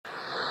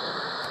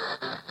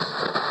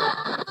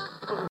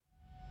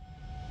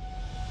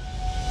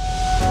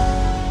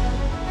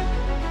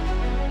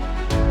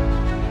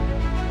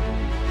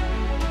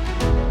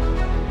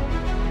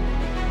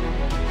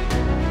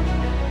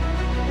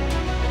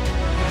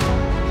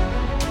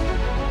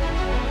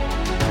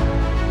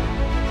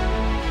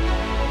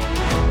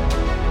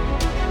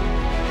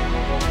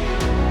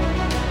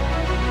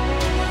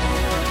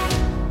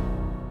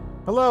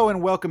Hello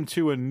and welcome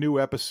to a new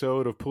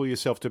episode of Pull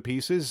Yourself to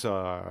Pieces.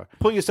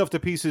 Pull Yourself to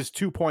Pieces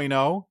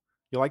 2.0.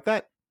 You like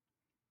that?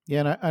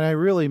 Yeah, and I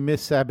really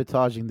miss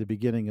sabotaging the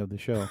beginning of the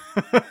show.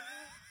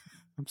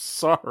 I'm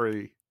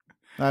sorry.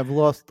 I've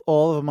lost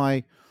all of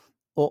my.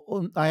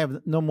 I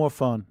have no more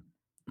fun.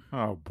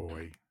 Oh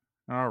boy.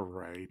 All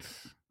right.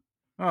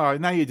 Oh,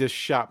 now you just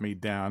shot me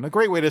down. A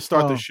great way to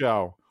start the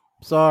show.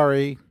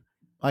 Sorry.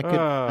 I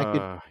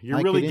could. You're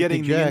I really could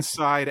getting the interject.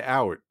 inside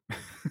out.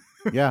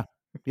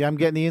 Yeah, I'm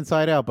getting the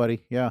inside out,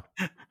 buddy. Yeah.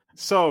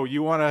 So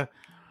you want to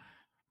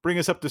bring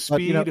us up to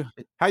speed?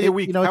 How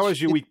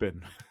has your week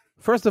been?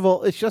 First of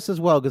all, it's just as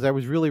well because I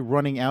was really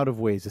running out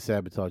of ways to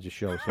sabotage the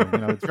show. So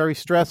it's very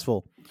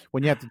stressful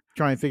when you have to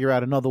try and figure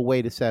out another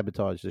way to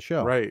sabotage the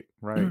show. Right.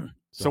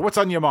 So what's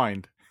on your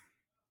mind?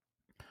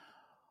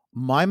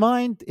 My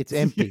mind, it's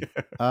empty.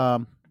 Yeah.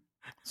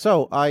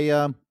 So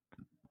I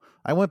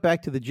went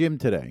back to the gym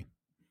today.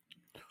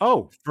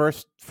 Oh,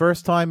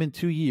 first time in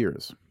 2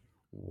 years.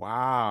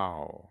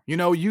 Wow.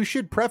 You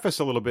should preface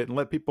a little bit and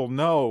let people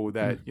know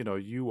that,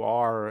 you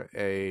are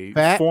a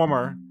Fat.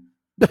 former...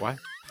 What?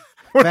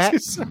 Fat.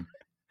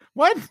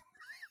 What?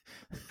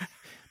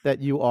 That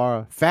you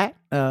are fat.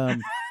 No.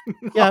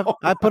 Yeah,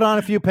 I put on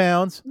a few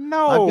pounds.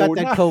 No.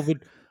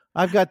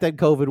 I've got that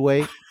COVID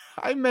weight.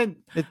 I meant,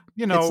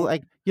 It's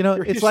like,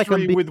 your it's like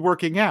history with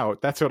working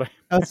out. That's what I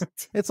meant.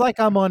 It's like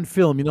I'm on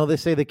film. They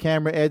say the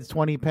camera adds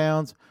 20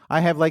 pounds. I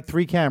have like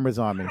 3 cameras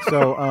on me.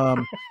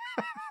 So,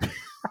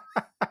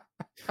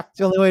 it's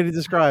the only way to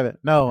describe it.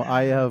 No,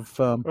 I have.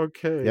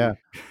 Okay. Yeah,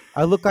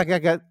 I look like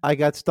I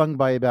got stung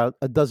by about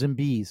a dozen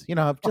bees.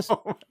 I'm just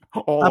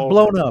I'm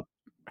blown up.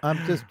 I'm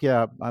just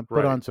I put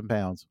Right. on some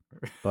pounds,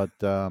 but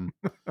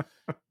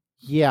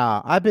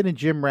yeah, I've been a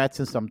gym rat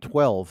since I'm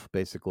 12,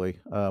 basically.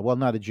 Well,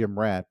 not a gym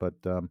rat, but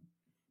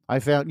I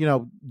found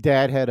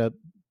Dad had a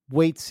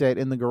weight set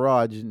in the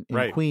garage in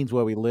Right. Queens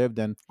where we lived,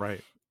 and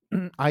Right.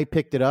 I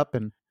picked it up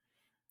and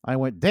I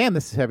went, "Damn,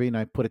 this is heavy," and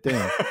I put it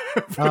down.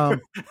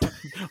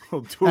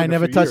 I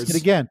never touched it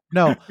again.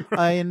 No,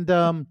 and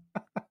I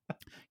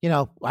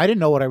didn't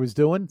know what I was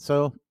doing,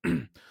 so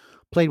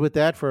played with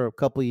that for a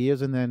couple of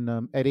years, and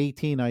then at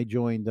 18, I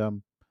joined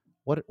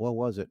what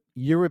was it?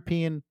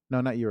 European? No,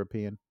 not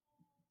European.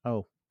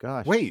 Oh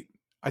gosh, Wait,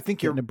 I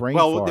think you're Getting a brain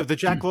well. fart. The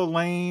Jack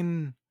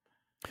LaLanne.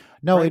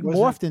 No, right, it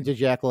wasn't morphed into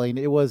Jack LaLanne.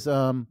 It was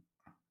oh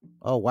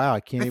wow, I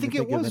can't I even think it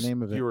think of was the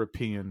name of it.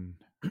 European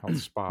health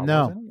spa.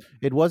 No. wasn't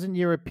It wasn't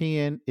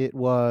European. It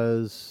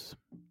was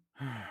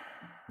it?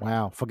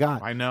 wow,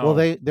 forgot. I know.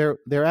 Well,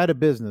 they're out of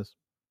business.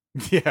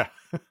 Yeah.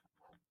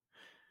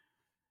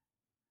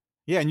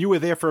 Yeah, and you were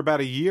there for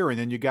about a year, and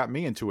then you got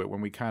me into it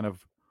when we kind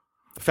of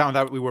found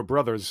out we were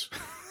brothers.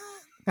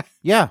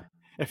 Yeah,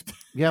 after,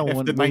 yeah.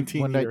 after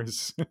 19 when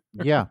years.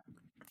 yeah,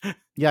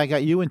 I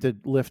got you into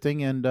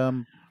lifting,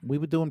 and we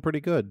were doing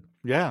pretty good.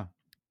 Yeah.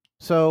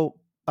 So,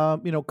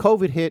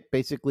 COVID hit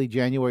basically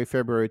January,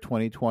 February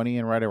 2020,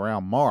 and right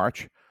around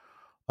March,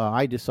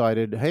 I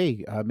decided,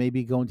 hey,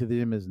 maybe going to the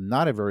gym is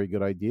not a very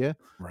good idea.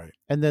 Right.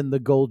 And then the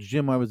Gold's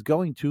Gym I was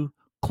going to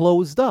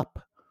closed up,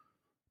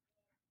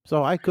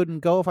 so I couldn't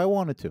go if I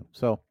wanted to.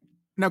 So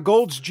Now,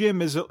 Gold's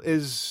Gym is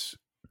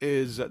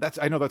that's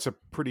I know that's a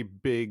pretty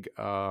big.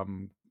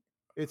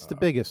 it's the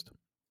biggest.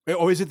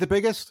 Oh, is it the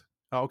biggest?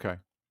 Oh, okay.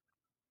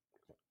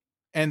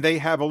 And they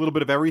have a little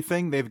bit of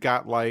everything. They've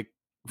got like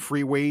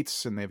free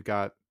weights, and they've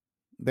got.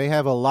 They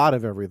have a lot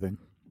of everything.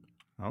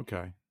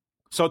 Okay.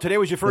 So today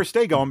was your first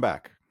day going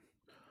back.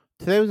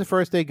 Today was the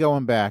first day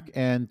going back,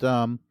 and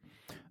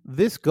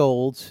this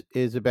Gold's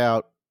is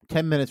about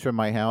 10 minutes from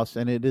my house,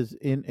 and it is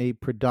in a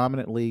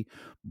predominantly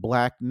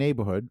black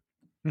neighborhood.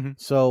 Mhm.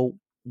 So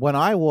when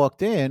I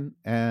walked in,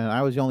 and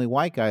I was the only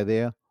white guy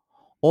there,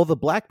 all the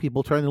black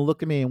people turned to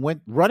look at me and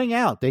went running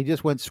out. They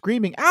just went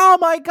screaming, "Oh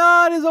my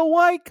God, it's a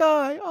white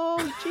guy! Oh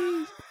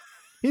jeez,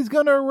 he's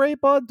gonna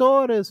rape our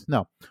daughters!"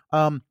 No,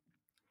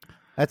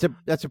 that's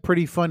a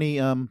pretty funny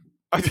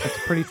that's a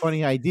pretty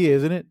funny idea,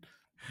 isn't it?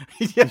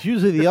 Yeah. It's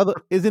usually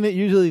isn't it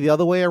usually the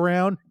other way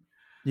around?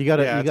 You got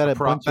Yeah, a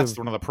bunch that's of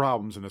one of the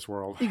problems in this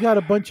world. you got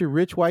a bunch of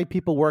rich white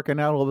people working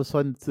out. All of a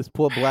sudden, this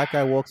poor black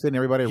guy walks in.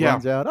 Everybody Yeah.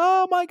 runs out.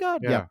 Oh my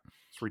God! Yeah,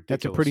 It's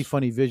ridiculous. that's a pretty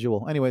funny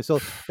visual. Anyway, so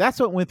that's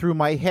what went through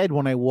my head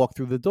when I walked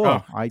through the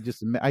door. Oh.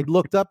 I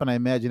looked up and I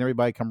imagined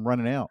everybody come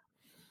running out.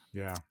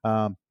 Yeah.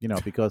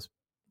 Because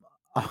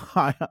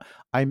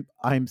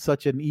I'm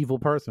such an evil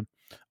person.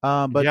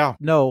 But Yeah.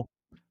 no,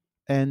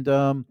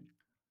 and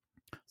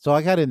so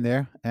I got in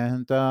there,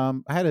 and I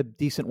had a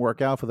decent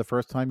workout for the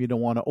first time. You don't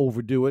want to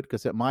overdo it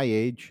because at my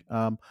age,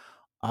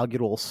 I'll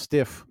get all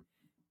stiff,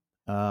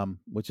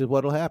 which is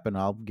what'll happen.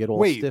 I'll get all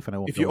Wait, stiff, and I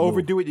won't. if be you able to move.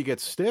 overdo it, you get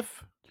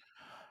stiff.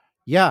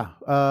 Yeah.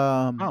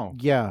 Oh.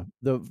 Yeah.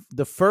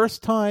 The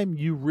first time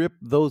you rip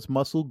those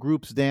muscle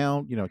groups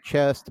down,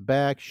 chest,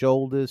 back,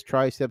 shoulders,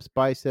 triceps,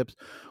 biceps,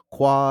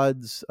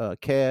 quads,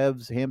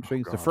 calves,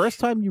 hamstrings. The gosh.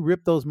 first time you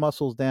rip those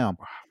muscles down,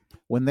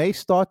 when they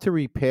start to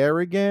repair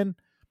again,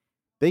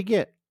 they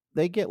get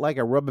like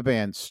a rubber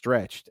band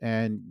stretched,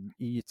 and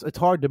it's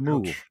hard to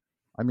move. Ouch.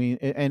 I mean,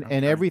 and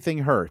Okay. everything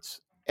hurts.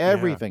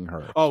 Everything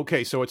hurts.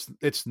 Okay, so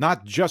it's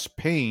not just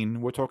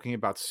pain. We're talking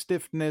about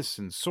stiffness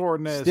and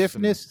soreness.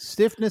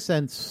 Stiffness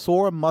and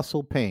sore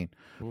muscle pain.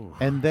 Ooh.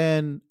 And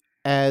then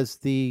as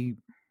the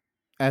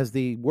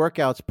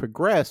workouts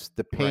progress,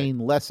 the pain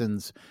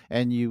lessens,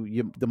 and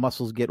the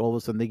muscles get, all of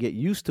a sudden they get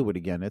used to it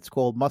again. It's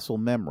called muscle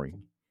memory.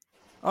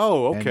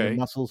 Oh, And okay.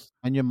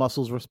 your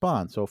muscles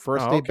respond. So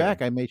first day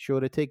back, I made sure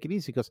to take it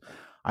easy because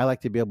I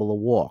like to be able to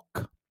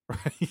walk.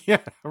 Yeah,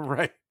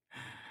 right.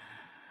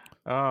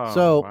 Oh,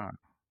 So wow.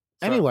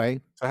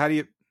 anyway, so how do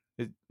you?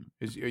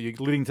 Are you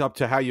leading up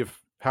to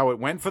how it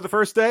went for the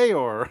first day,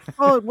 or?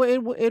 oh,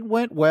 it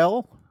went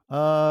well.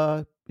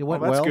 It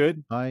went that's well.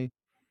 good.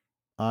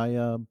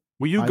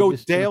 Will you go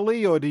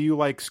daily, or do you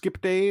like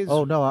skip days?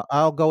 Oh no,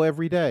 I'll go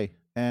every day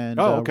and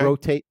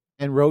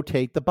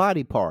rotate the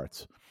body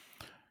parts.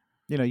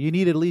 You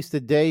need at least a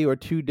day or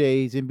 2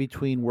 days in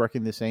between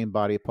working the same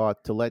body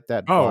part to let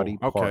that body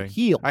part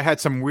heal. I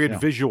had some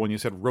weird visual when you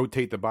said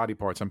rotate the body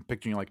parts. I'm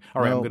picturing like,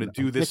 all right, I'm going to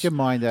do this. Get your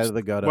mind out of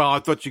the gutter. Well, I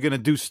thought you're going to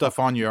do stuff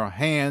on your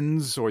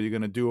hands, or you're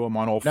going to do them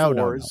on all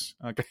fours.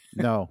 No. Okay.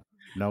 No.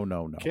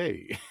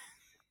 Okay.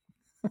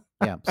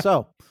 Yeah.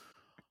 So,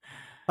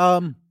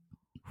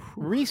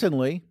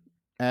 recently,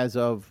 as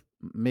of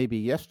maybe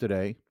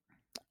yesterday,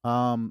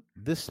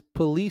 this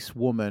police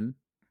woman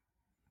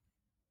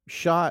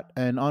shot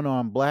an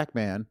unarmed black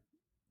man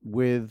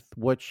with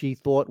what she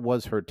thought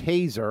was her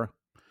taser.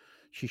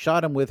 She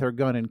shot him with her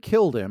gun and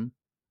killed him.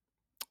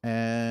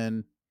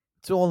 And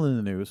it's all in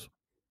the news.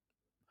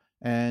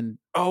 And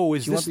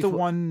is this the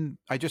one?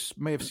 I just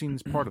may have seen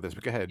part of this,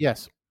 but go ahead.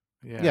 Yes.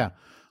 Yeah.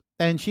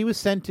 And she was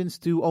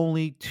sentenced to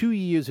only 2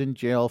 years in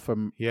jail for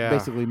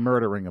basically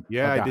murdering a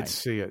guy. I did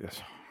see it. It's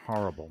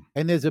horrible.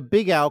 And there's a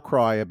big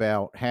outcry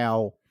about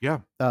how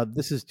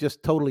this is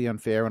just totally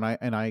unfair, and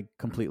I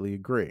completely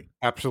agree.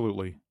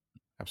 Absolutely.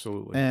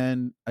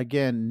 And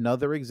again,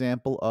 another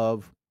example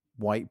of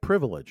white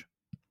privilege.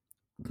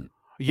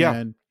 Yeah.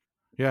 And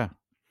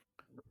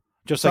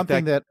just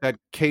something like that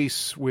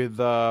case with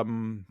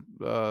the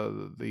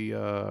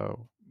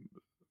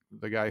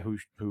guy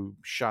who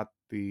shot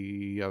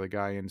the other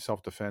guy in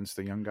self-defense,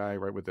 the young guy,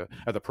 right,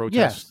 at the protest.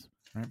 Yes.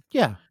 Right?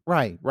 Yeah,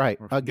 right.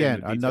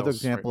 Again, another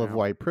example of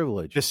white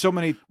privilege. There's so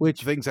many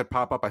things that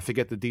pop up, I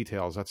forget the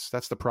details.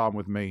 That's the problem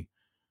with me.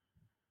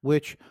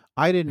 Which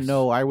I didn't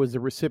know I was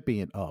the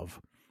recipient of.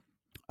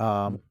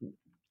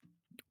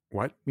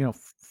 What?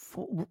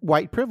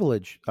 White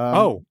privilege.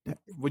 You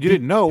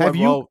didn't know. Have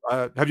you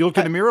looked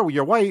in the mirror?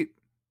 You're white.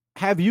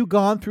 Have you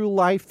gone through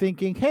life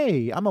thinking,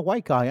 hey, I'm a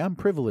white guy, I'm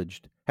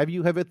privileged? Have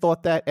you ever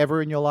thought that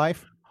ever in your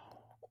life?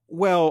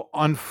 Well,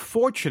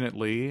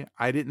 unfortunately,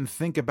 I didn't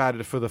think about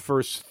it for the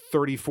first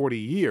 30, 40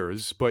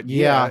 years, but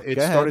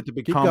it started to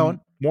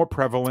become more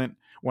prevalent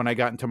when I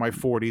got into my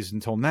 40s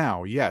until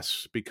now.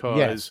 Yes,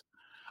 because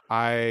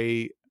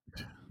I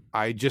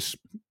just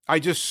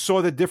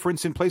saw the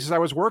difference in places I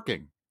was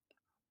working.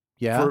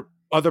 Yeah. For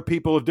other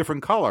people of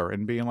different color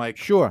and being like,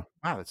 sure,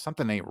 wow, that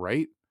something ain't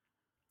right.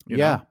 You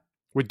know?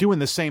 We're doing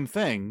the same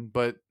thing,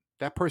 but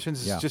that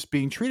person's just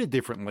being treated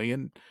differently,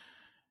 and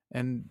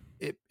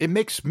it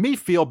makes me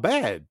feel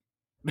bad.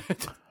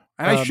 And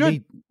I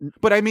should,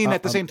 but I mean,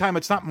 at the same time,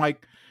 it's not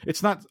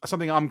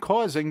something I'm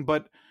causing,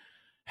 but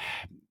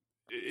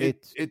it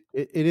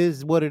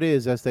is what it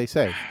is, as they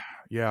say.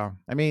 Yeah.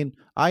 I mean,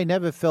 I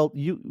never felt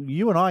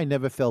you and I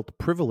never felt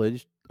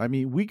privileged. I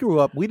mean, we grew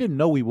up, we didn't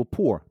know we were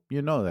poor.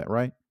 You know that,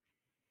 right?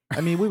 I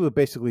mean, we were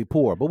basically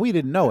poor, but we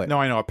didn't know it. No,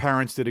 I know. Our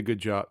parents did a good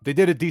job. They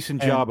did a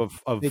decent job of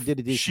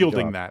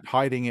shielding that,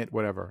 hiding it,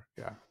 whatever.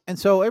 Yeah. And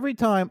so every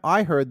time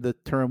I heard the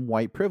term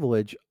white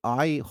privilege,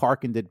 I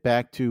hearkened it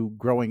back to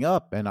growing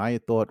up, and I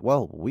thought,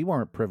 well, we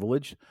weren't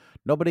privileged.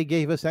 Nobody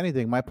gave us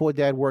anything. My poor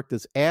dad worked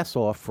his ass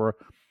off for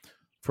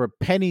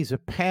pennies a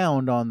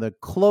pound on the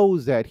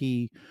clothes that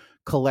he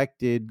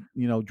collected,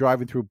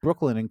 driving through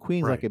Brooklyn and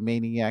Queens like a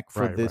maniac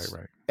for this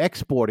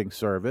exporting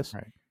service.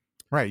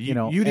 Right.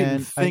 You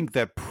didn't think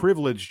that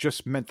privilege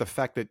just meant the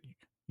fact that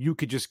you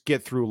could just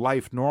get through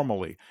life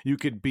normally. You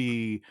could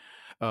be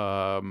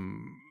I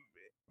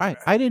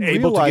didn't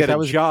able realize to get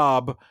a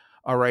job,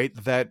 all right,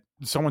 that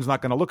someone's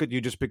not going to look at you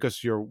just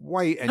because you're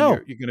white and you're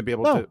going to be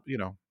able to,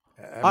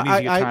 have an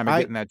easier time of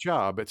getting that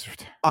job.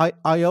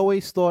 I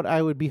always thought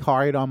I would be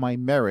hired on my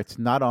merits,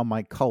 not on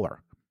my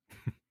color.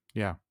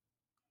 Yeah.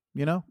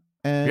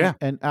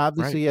 And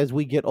obviously as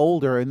we get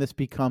older and this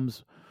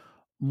becomes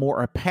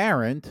more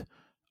apparent,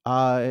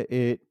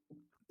 it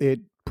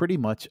pretty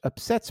much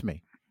upsets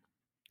me.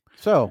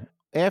 So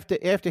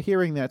after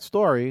hearing that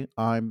story,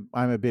 I'm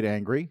a bit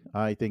angry.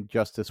 I think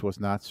justice was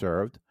not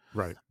served.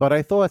 Right. But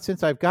I thought,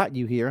 since I've got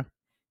you here,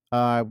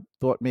 I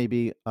thought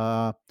maybe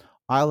I'll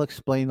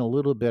explain a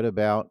little bit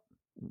about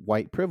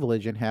white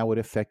privilege and how it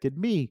affected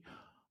me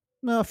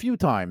a few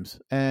times.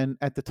 And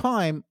at the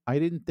time, I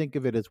didn't think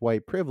of it as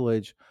white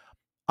privilege.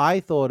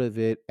 I thought of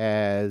it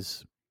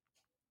as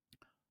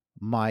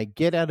my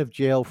get out of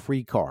jail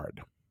free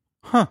card.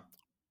 Huh.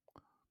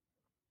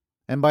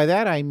 And by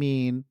that, I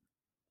mean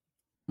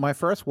my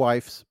first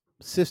wife's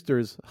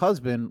sister's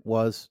husband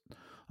was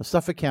a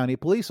Suffolk County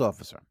police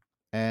officer,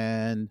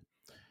 and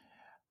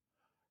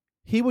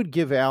he would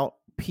give out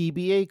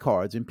PBA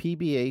cards, and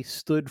PBA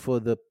stood for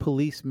the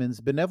Policemen's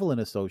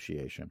Benevolent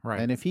Association. Right.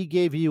 And if he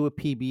gave you a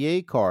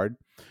PBA card,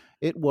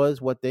 it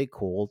was what they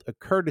called a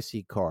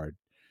courtesy card,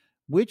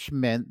 which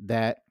meant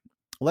that,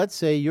 let's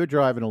say you're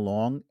driving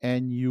along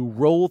and you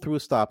roll through a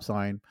stop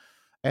sign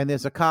and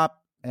there's a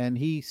cop and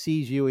he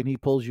sees you and he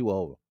pulls you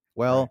over.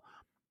 Well,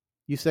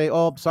 you say,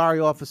 "Oh, I'm sorry,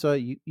 officer."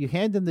 You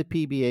hand him the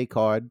PBA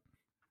card.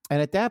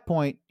 And at that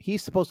point,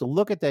 he's supposed to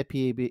look at that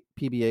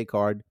PBA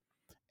card,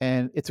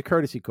 and it's a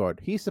courtesy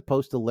card. He's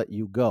supposed to let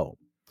you go.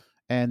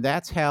 And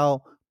that's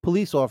how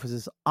police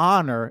officers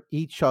honor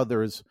each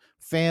other's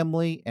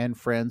family and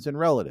friends and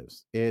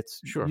relatives.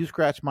 It's You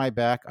scratch my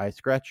back, I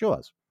scratch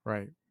yours.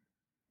 Right.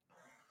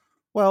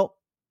 Well,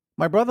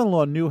 my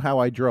brother-in-law knew how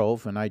I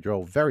drove, and I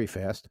drove very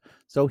fast,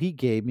 so he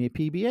gave me a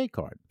PBA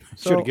card.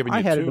 So should have given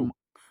you two.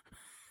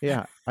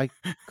 Yeah, I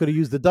could have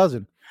used a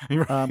dozen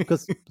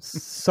because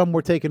some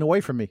were taken away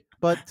from me.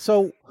 But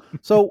so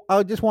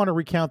I just want to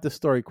recount this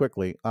story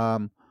quickly.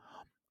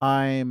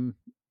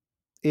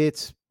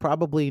 It's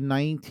probably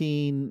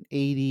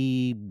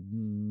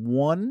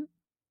 1981,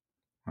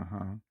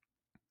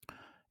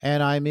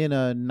 and I'm in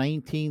a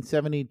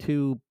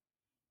 1972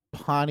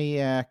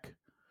 Pontiac.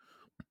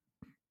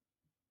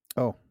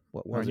 Oh,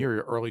 what was it? You're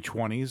your early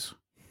 20s.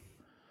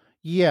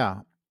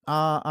 Yeah,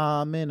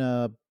 I'm in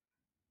a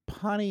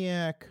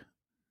Pontiac,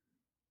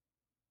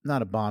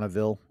 not a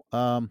Bonneville.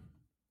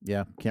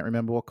 Yeah, can't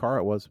remember what car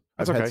it was.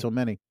 I've had so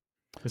many.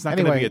 It's not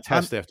going to be a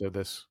test after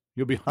this.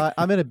 You'll be.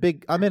 I'm in a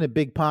big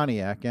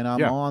Pontiac, and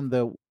I'm on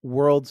the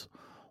world's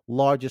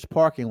largest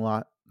parking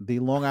lot, the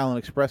Long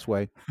Island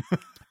Expressway,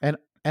 and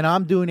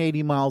I'm doing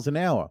 80 miles an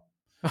hour.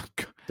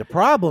 The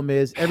problem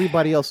is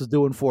everybody else is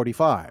doing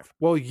 45.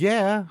 Well,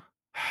 yeah.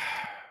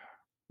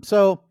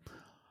 So,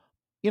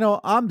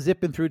 I'm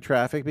zipping through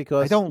traffic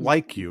because I don't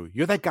like you.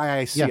 You're that guy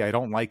I see. Yeah. I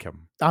don't like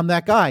him. I'm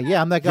that guy.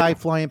 Yeah, I'm that guy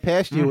flying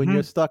past you and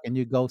you're stuck and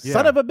you go,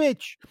 "Son of a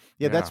bitch."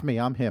 Yeah, that's me.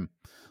 I'm him.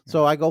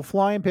 So I go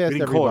flying past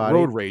everybody. We didn't call it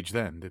road rage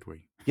then, did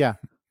we? Yeah.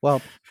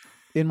 Well,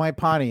 in my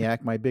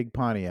Pontiac, my big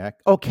Pontiac.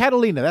 Oh,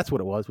 Catalina. That's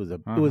what it was. It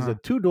was a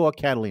 2-door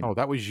Catalina. Oh,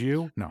 that was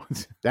you? No.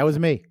 That was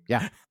me.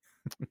 Yeah.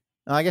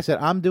 Like I said,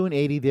 I'm doing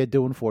 80. They're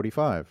doing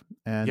 45.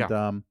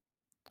 And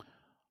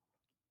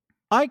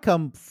I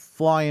come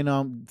flying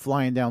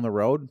down the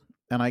road,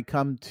 and I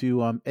come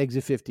to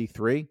exit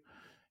 53.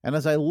 And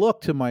as I look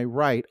to my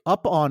right,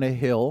 up on a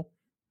hill,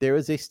 there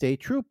is a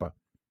state trooper.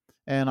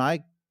 And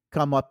I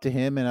come up to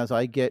him, and as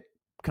I get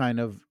kind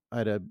of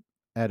at a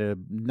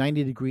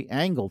 90-degree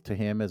angle to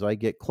him, as I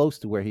get close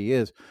to where he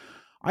is,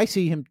 I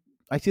see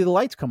the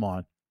lights come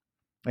on.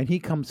 And he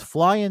comes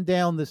flying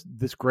down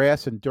this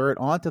grass and dirt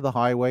onto the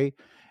highway,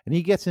 and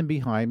he gets in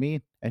behind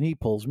me, and he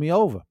pulls me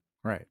over.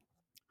 Right.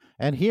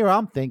 And here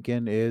I'm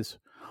thinking is,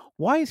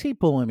 why is he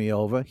pulling me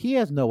over? He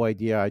has no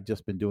idea I'd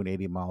just been doing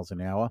 80 miles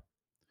an hour.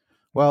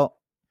 Well,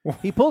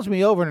 he pulls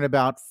me over, and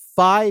about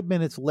 5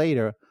 minutes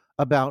later,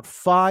 about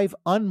 5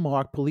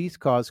 unmarked police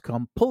cars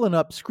come pulling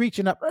up,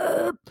 screeching up.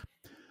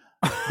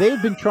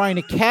 They've been trying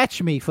to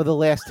catch me for the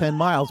last 10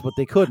 miles, but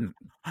they couldn't.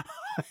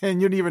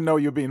 And you didn't even know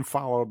you're being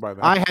followed by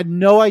them. I had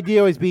no idea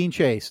I was being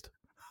chased.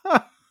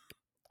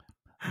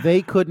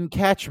 They couldn't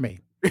catch me.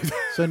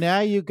 So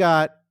now you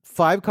got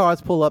 5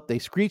 cars pull up. They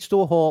screech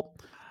to a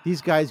halt.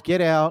 These guys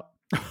get out,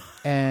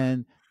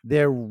 and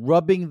they're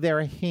rubbing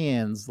their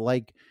hands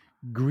like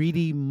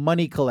greedy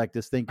money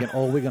collectors, thinking,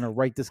 "Oh, we're going to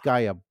write this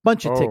guy a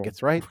bunch of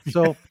tickets," right?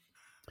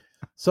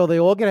 So they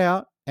all get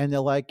out, and they're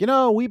like,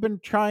 "We've been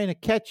trying to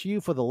catch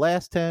you for the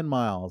last 10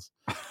 miles.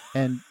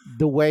 And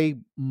the way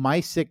my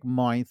sick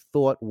mind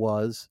thought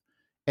was,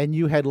 "And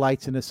you had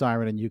lights and a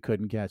siren, and you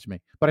couldn't catch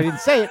me." But I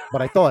didn't say it,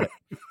 but I thought it.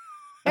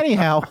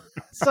 Anyhow,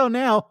 so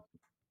now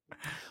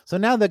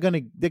they're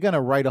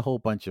gonna write a whole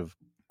bunch of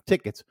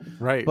tickets.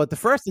 Right. But the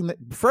first thing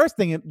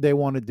they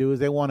want to do is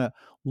they want to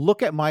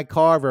look at my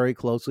car very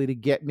closely to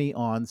get me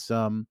on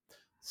some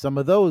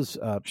of those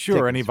tickets,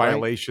 any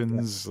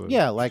violations. Right?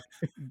 Yeah, like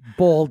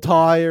bald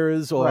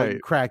tires or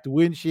cracked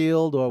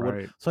windshield or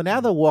what. So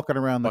now they're walking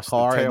around the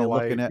car and they're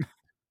looking at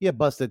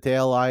busted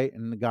tail light,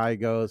 and the guy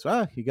goes,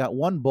 "You got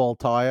one bald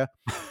tire."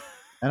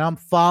 And I'm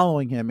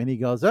following him, and he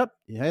goes, "Up,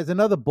 here's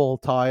another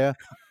bald tire."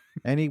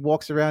 And he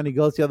walks around, he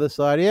goes to the other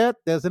side. Yeah,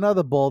 there's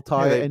another ball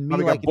tire. And me,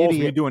 like an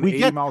idiot, doing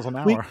 80 miles an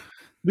hour.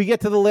 We get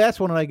to the last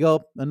one, and I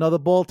go, "Another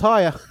ball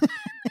tire."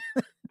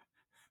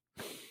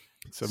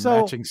 It's a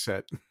matching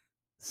set.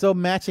 So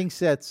matching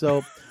set.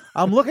 So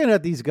I'm looking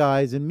at these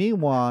guys, and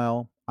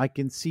meanwhile, I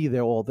can see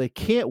they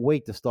can't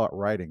wait to start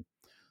writing.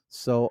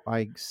 So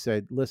I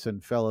said,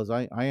 "Listen, fellas,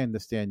 I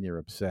understand you're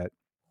upset,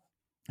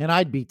 and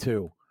I'd be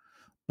too,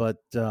 but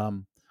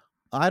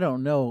I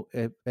don't know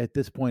at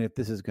this point if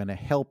this is going to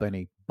help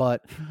any."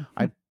 But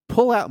I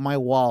pull out my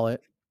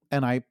wallet,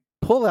 and I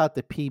pull out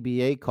the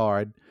PBA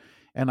card,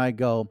 and I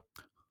go,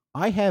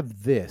 "I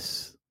have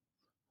this.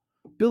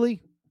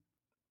 Billy,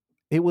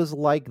 it was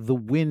like the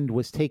wind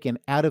was taken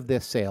out of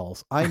their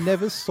sails. I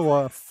never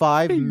saw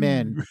 5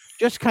 men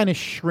just kind of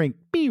shrink.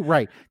 Be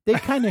right. They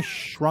kind of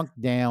shrunk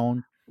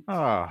down.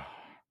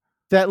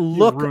 That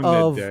look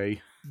of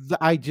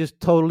I just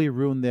totally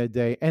ruined their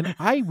day. And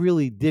I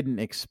really didn't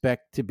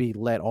expect to be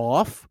let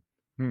off.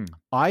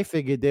 I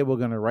figured they were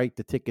going to write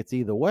the tickets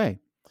either way.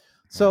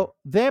 So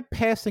they're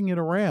passing it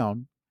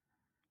around.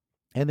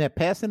 And they're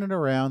passing it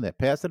around. They're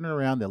passing it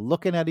around. They're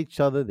looking at each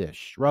other. They're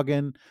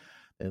shrugging.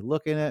 They're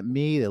looking at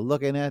me. They're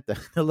looking at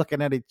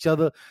each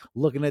other,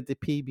 looking at the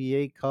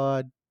PBA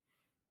card.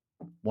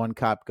 One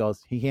cop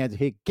goes, he hands,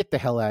 hey, get the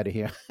hell out of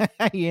here.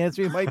 He hands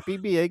me my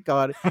PBA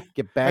card.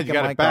 Get back in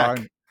my car.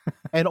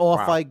 And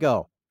off I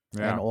go.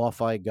 Yeah. And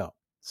off I go.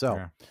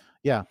 So,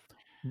 yeah.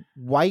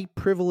 White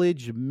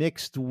privilege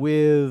mixed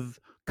with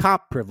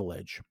cop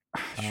privilege.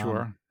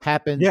 Sure.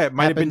 Happened. Yeah, it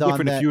might have been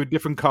different if you were a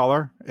different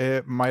color.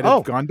 It might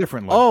have gone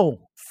differently. Oh,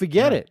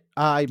 forget it.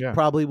 I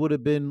probably would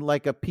have been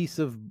like a piece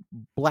of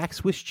black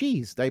Swiss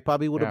cheese. They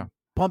probably would have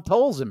pumped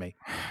holes in me.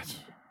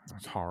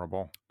 That's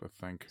horrible to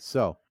think.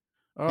 So,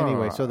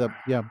 anyway,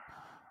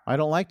 I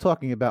don't like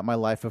talking about my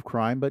life of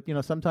crime, but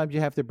sometimes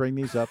you have to bring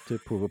these up to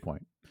prove a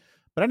point.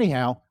 But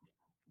anyhow,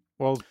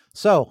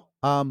 so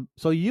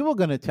you were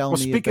going to tell me.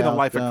 Well, speaking of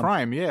life of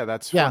crime,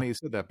 that's funny you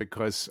said that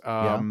because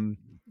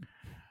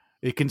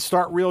it can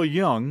start real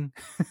young.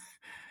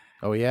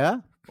 Oh yeah.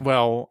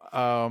 Well,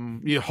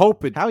 you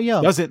hope it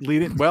doesn't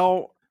lead it.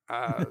 Well,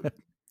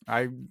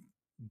 I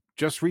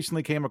just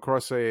recently came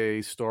across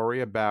a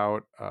story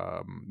about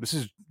this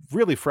is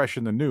really fresh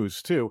in the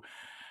news too.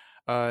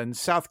 In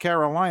South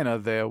Carolina,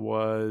 there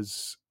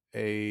was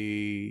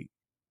a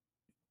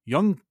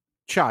young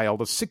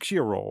child, a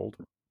 6-year-old,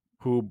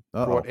 who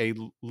brought a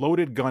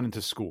loaded gun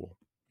into school.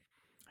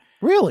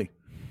 Really?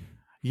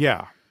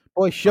 Yeah.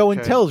 Boy, show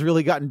and tell's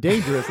really gotten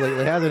dangerous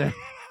lately, hasn't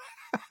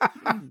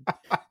it?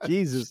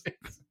 Jesus.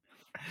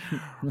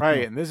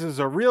 Right. And this is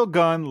a real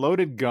gun,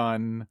 loaded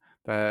gun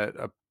that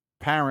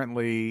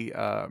apparently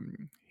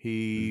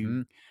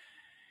he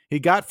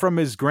got from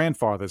his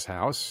grandfather's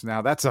house.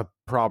 Now, that's a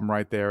problem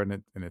right there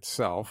in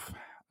itself.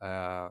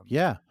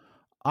 Yeah.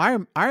 I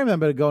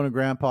remember going to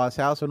Grandpa's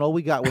house and all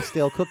we got was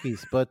stale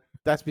cookies, but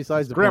that's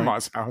besides the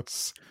Grandma's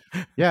house.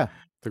 Yeah.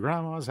 To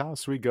Grandma's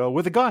house we go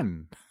with a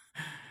gun.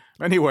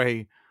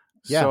 Anyway,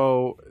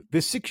 so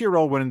this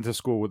 6-year-old went into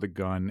school with a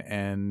gun,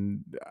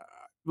 and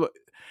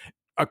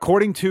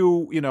according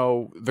to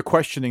the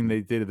questioning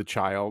they did of the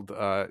child,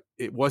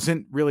 it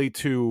wasn't really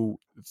to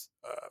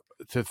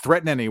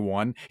threaten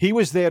anyone. He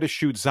was there to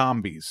shoot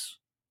zombies.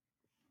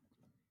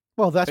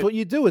 Well, that's what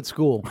you do at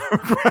school.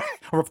 Right.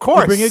 Of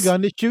course. You bring a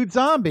gun to shoot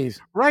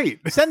zombies. Right.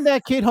 Send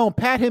that kid home.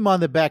 Pat him on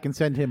the back and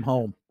send him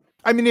home.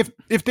 I mean,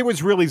 if there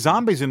was really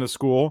zombies in the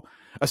school,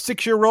 a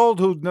 6-year-old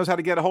who knows how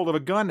to get a hold of a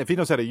gun, if he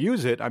knows how to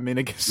use it, I mean,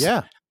 I guess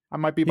I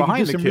might be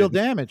behind the kid. Some real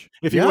damage.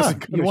 If he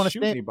wasn't going to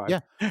shoot anybody.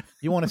 Yeah.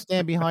 You want to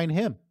stand behind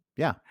him.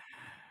 Yeah.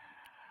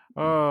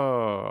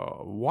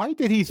 Why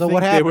did he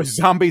think there was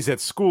zombies at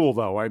school,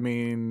 though? I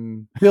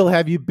mean... Bill,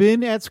 have you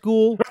been at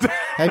school?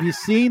 Have you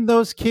seen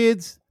those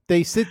kids?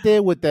 They sit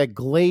there with their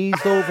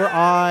glazed over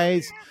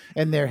eyes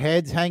and their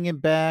heads hanging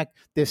back.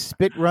 There's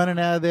spit running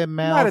out of their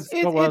mouths.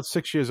 Well,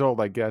 6 years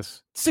old, I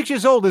guess. 6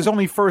 years old is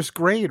only first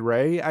grade,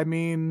 Ray. I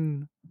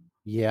mean...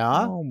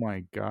 Yeah? Oh,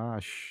 my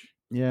gosh.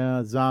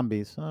 Yeah,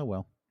 zombies. Oh,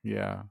 well.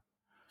 Yeah.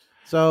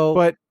 So...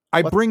 But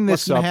I bring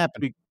this up...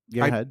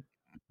 Go ahead.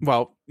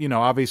 Well,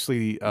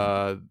 obviously,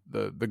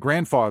 the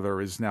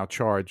grandfather is now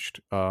charged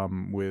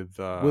with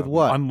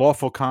what?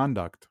 Unlawful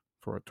conduct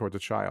towards a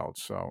child.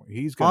 So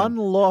he's going to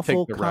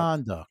unlawful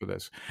conduct for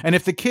this. And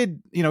if the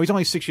kid, he's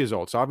only 6 years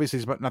old, so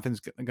obviously nothing's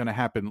going to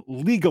happen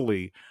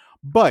legally.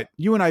 But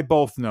you and I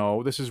both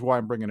know, this is why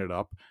I'm bringing it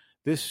up.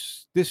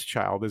 This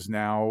child is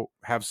now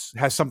has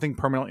something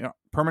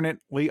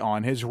permanently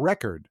on his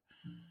record,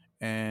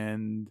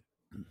 and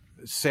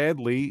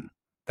sadly,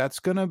 that's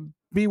going to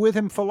be with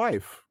him for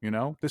life.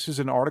 This is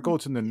an article.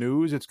 It's in the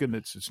news.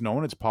 It's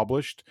known. It's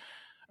published.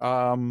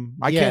 I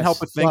can't help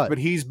but think, but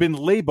he's been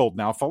labeled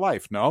now for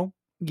life. No.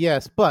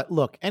 Yes, but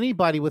look,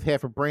 anybody with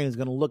half a brain is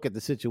going to look at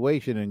the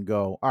situation and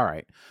go, "All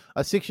right,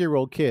 a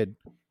 6-year-old kid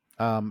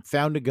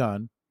found a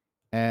gun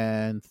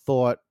and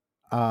thought,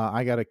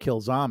 I got to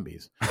kill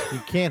zombies." You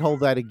can't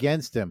hold that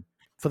against him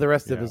for the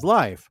rest of his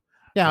life.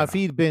 Now, if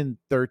he'd been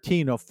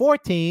 13 or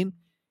 14,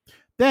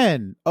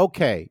 then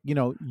okay, you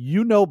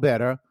know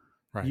better.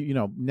 Right.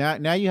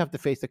 Now you have to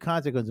face the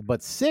consequences.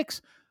 But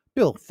 6,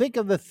 Bill, think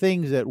of the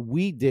things that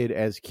we did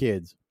as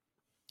kids.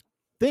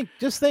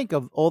 Just think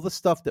of all the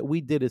stuff that we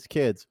did as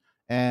kids,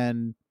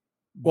 and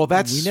we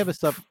never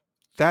stopped.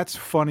 That's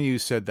funny you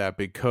said that,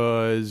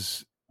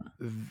 because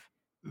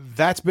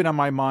that's been on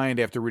my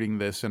mind after reading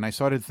this, and I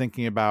started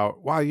thinking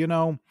about, wow,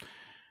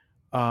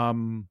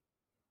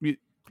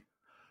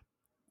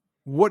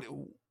 what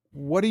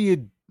do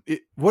you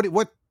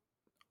what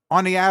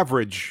on the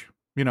average,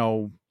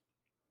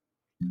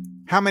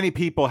 how many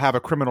people have a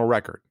criminal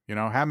record? You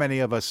know, how many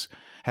of us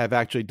have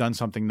actually done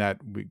something that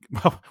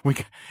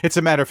it's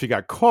a matter if you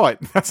got caught.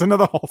 That's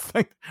another whole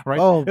thing, right?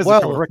 Oh,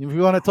 well, if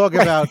you want to talk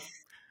about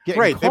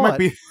getting caught. They might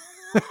be.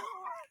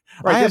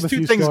 Right, there's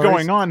two things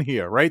going on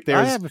here, right?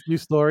 I have a few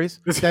stories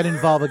that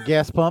involve a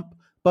gas pump,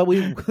 but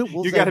we'll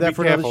you got to be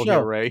careful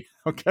here, Ray.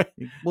 Okay.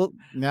 Well,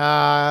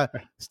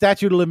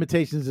 statute of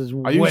limitations is.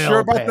 Are you sure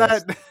about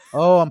past. that?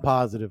 Oh, I'm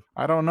positive.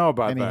 I don't know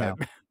about that.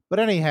 But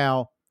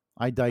anyhow,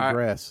 I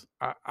digress.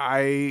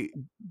 I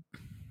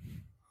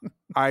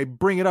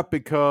bring it up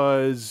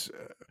because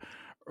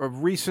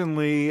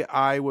recently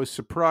I was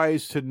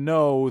surprised to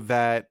know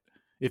that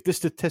if this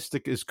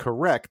statistic is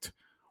correct,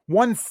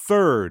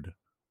 1/3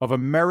 of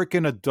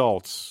American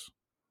adults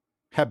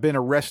have been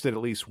arrested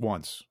at least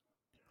once.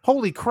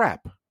 Holy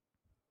crap.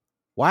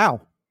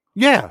 Wow.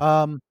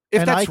 Yeah.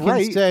 If that's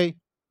right.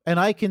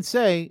 I can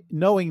say,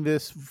 knowing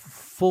this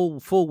full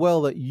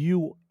well, that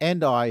you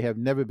and I have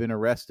never been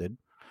arrested.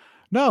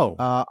 No.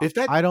 If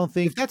that's accurate. I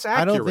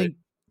don't think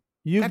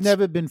you've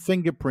never been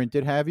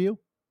fingerprinted, have you?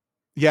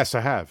 Yes, I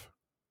have.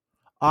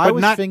 I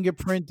was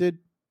fingerprinted.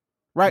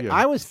 Right. Yeah.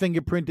 I was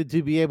fingerprinted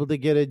to be able to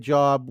get a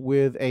job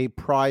with a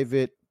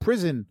private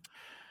prison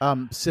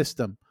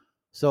system.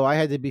 So I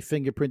had to be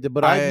fingerprinted,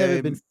 but I've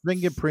never been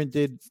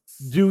fingerprinted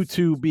due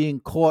to being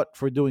caught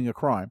for doing a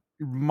crime.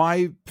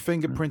 My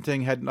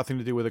fingerprinting had nothing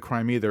to do with a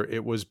crime either.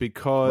 It was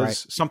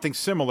because something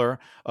similar,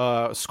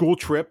 school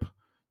trip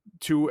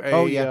to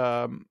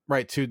a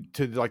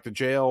to like the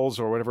jails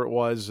or whatever it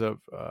was,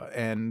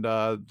 and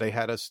they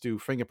had us do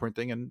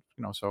fingerprinting, and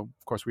so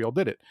of course we all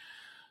did it.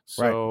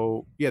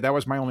 So that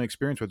was my only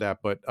experience with that.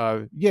 But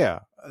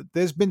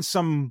there's been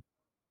some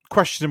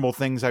questionable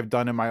things I've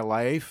done in my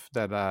life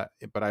that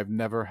but I've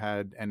never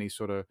had any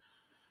sort of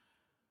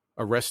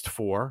arrest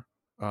for,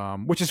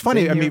 which is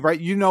funny. I mean, right,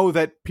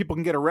 that people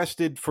can get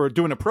arrested for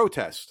doing a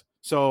protest.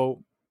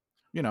 So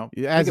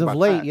as of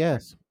late,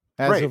 yes.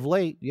 Of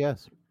late,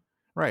 yes.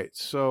 Right.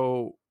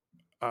 So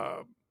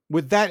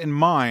with that in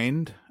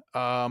mind,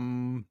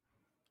 the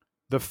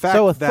fact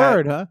that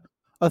third, huh?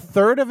 A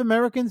third of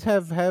Americans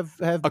have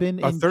been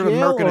in jail of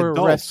American or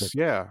adults, arrested.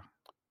 Yeah.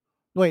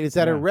 Wait, is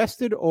that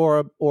arrested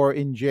or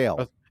in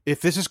jail? If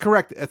this is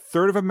correct, a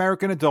third of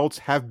American adults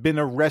have been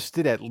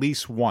arrested at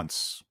least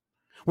once,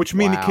 which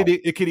means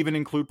it could even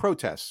include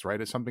protests,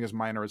 right? It's something as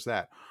minor as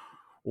that.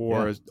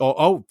 Or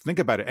think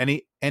about it.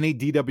 Any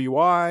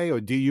DWI or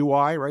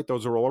DUI, right?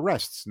 Those are all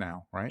arrests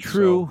now, right?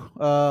 True.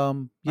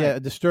 So,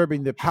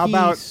 disturbing the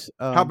peace.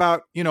 How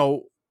about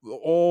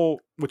all,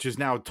 which is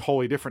now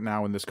totally different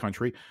now in this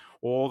country,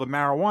 all the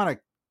marijuana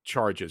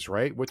charges,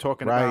 right? We're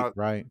talking about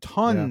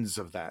tons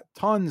of that,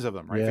 tons of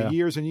them, right? For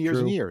years and years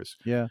and years.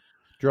 Yeah.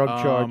 Drug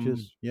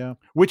charges. Yeah.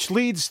 Which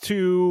leads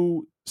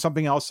to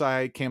something else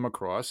I came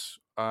across,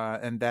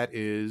 and that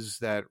is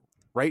that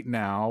right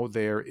now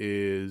there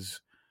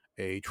is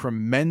a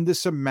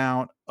tremendous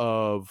amount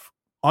of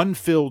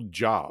unfilled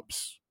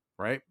jobs,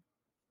 right?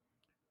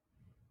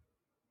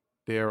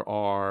 There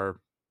are,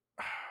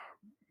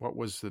 what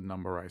was the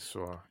number I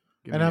saw?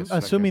 And I'm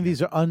assuming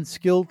these are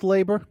unskilled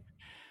labor?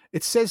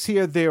 It says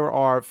here there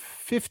are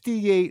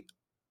 58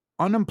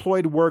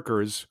 unemployed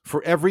workers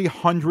for every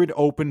 100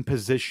 open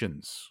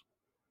positions.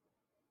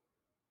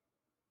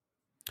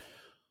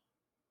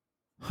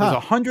 There's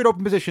 100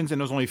 open positions and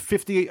there's only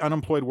 58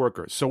 unemployed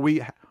workers. So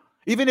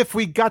even if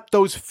we got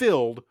those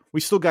filled,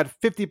 we still got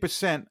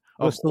 50%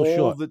 of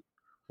all the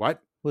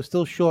what? We're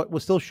still short.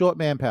 We're still short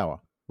manpower.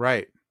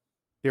 Right.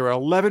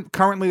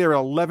 Currently there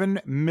are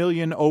 11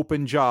 million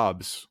open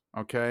jobs,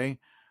 okay?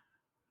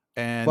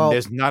 And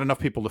there's not enough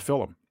people to fill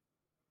them.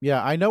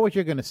 Yeah, I know what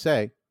you're going to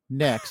say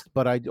next,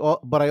 but I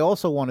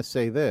also want to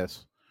say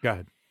this. Go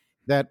ahead.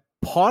 That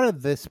part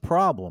of this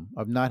problem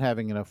of not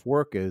having enough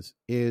workers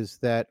is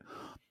that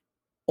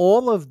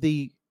all of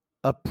the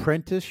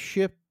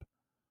apprenticeship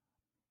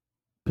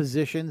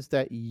positions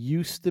that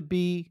used to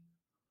be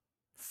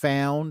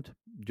found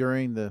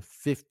during the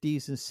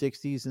 50s and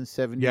 60s and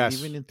 70s,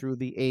 even in through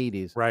the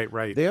 80s.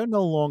 Right. They are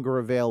no longer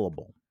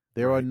available.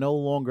 There are no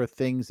longer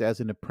things as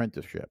an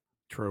apprenticeship.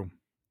 True.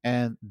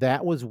 And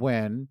that was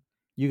when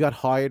you got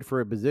hired for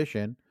a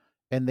position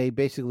and they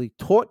basically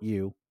taught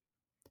you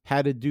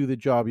how to do the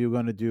job you were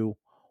going to do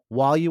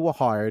while you were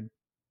hired.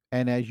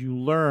 And as you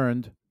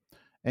learned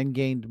and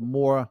gained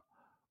more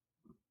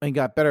and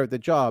got better at the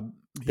job,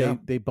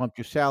 they bumped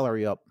your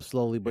salary up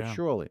slowly but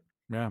surely.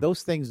 Yeah.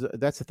 Those things,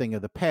 that's a thing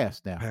of the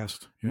past now. Yeah.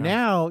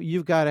 Now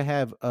you've got to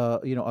have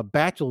a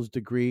bachelor's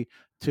degree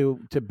to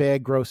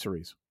bag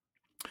groceries.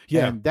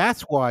 Yeah. And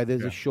that's why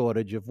there's a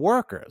shortage of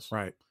workers.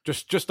 Right.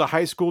 Just a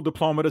high school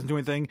diploma doesn't do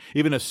anything.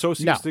 Even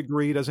associate's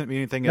degree doesn't mean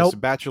anything. Nope. As a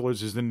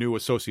bachelor's is the new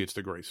associate's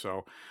degree.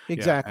 So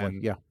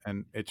exactly.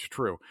 And it's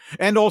true.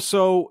 And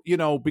also,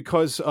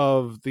 because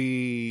of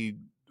the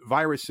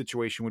virus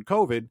situation with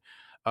COVID,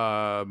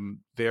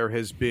 there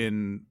has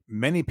been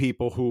many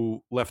people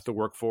who left the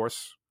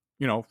workforce,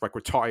 like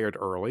retired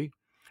early.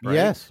 Right?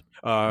 Yes.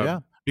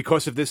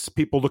 Because of this,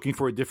 people looking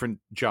for a different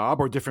job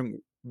or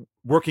different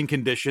working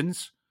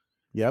conditions.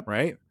 Yep.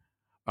 Right.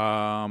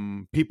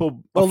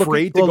 People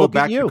afraid to go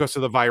back because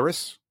of the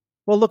virus.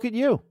 Well, look at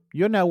you.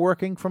 You're now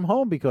working from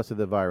home because of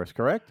the virus,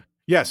 correct?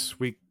 Yes,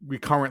 we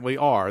currently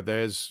are.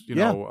 There's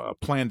a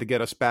plan to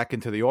get us back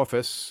into the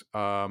office,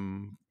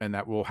 and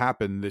that will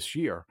happen this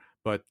year.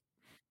 But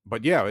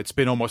yeah, it's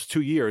been almost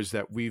 2 years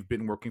that we've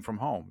been working from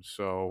home.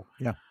 So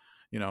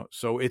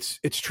so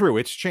it's true.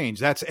 It's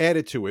changed. That's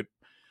added to it.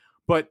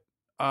 But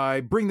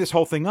I bring this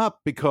whole thing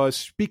up because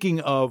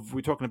speaking of,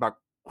 we're talking about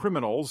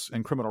criminals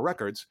and criminal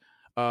records.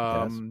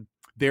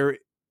 There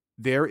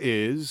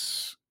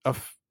is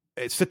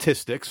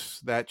statistics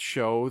that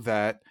show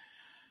that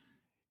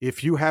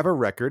if you have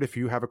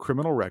a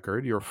criminal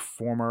record, you're a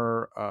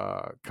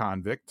former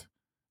convict,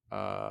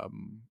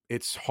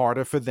 it's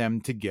harder for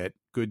them to get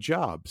good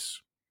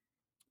jobs.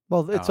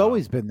 Well, it's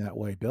always been that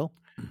way, Bill.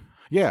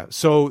 Yeah,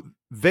 so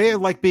they're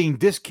like being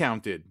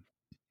discounted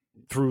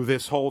through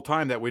this whole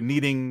time that we're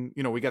needing,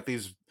 we got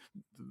these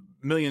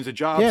millions of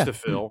jobs to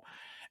fill.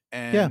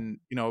 And,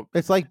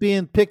 it's like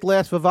being picked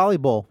last for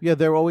volleyball. Yeah,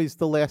 they're always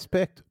the last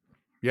picked.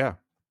 Yeah.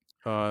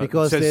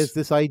 Because there's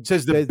this idea. It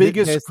says the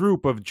biggest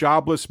group of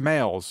jobless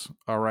males,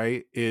 all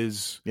right,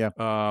 is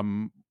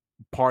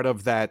part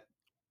of that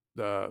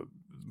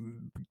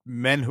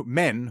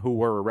men who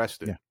were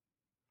arrested.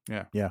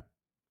 Yeah.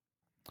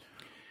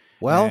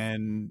 Well,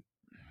 and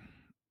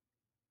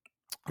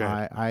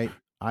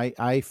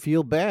I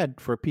feel bad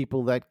for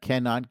people that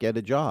cannot get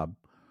a job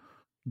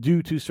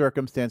due to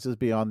circumstances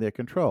beyond their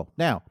control.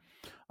 Now,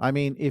 I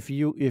mean, if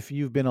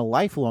you've been a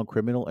lifelong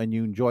criminal and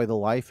you enjoy the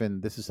life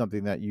and this is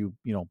something that you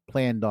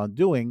planned on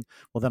doing,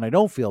 well, then I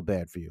don't feel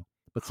bad for you.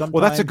 But sometimes,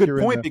 well, that's a good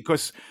point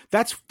because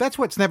that's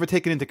what's never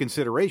taken into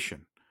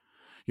consideration.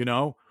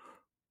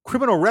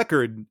 Criminal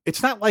record.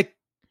 It's not like,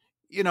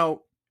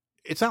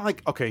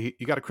 okay,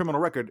 you got a criminal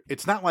record.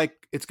 It's not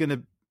like it's going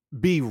to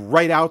be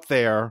right out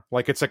there,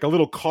 like it's like a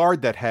little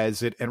card that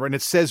has it, and when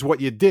it says what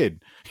you did,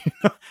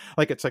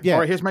 like it's like, all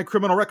right, here's my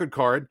criminal record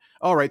card.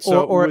 All right,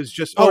 so it was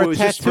just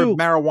just for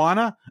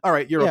marijuana. All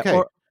right, you're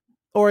okay.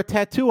 Or a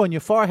tattoo on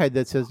your forehead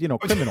that says,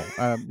 criminal.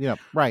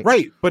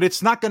 Right. But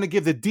it's not going to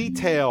give the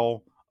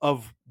detail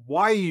of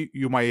why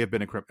you might have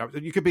been a criminal.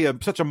 You could be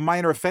such a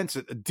minor offense,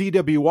 a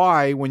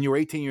DWI, when you were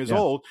 18 years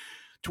old.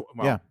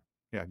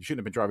 Yeah, you shouldn't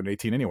have been driving at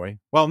 18 anyway.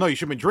 Well, no, you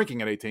shouldn't have been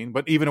drinking at 18,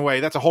 but even away,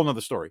 that's a whole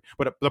nother story.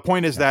 But the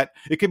point is that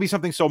it could be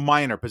something so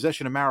minor,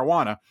 possession of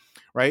marijuana,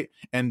 right?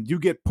 And you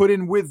get put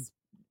in with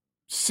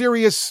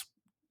serious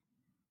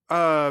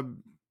criminals,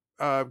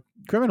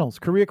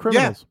 career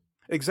criminals.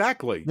 Yeah,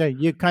 exactly. Yeah,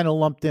 you kind of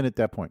lumped in at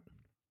that point.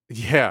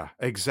 Yeah,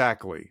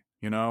 exactly.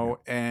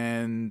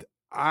 And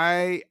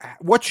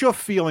what's your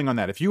feeling on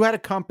that? If you had a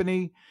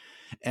company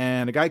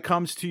and a guy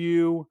comes to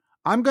you,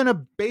 I'm going to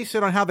base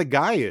it on how the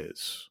guy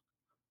is.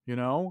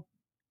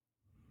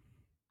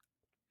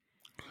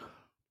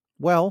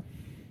 Well,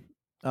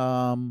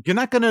 you're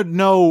not going to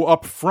know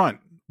up front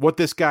what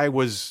this guy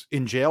was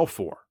in jail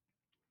for.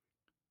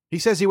 He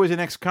says he was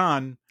an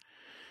ex-con.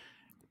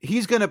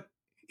 He's going to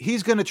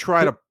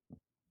try to,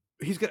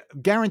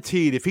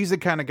 guaranteed, if he's the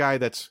kind of guy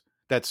that's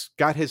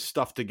got his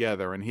stuff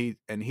together and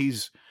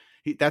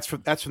that's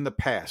from the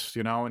past,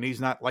 and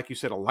he's not, like you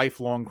said, a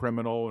lifelong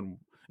criminal and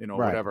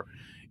whatever.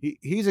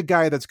 He's a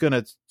guy that's going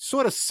to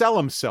sort of sell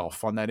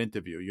himself on that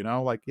interview,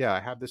 like, yeah, I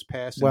have this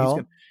past. And he's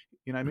gonna,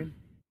 you know what I mean?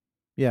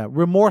 Yeah.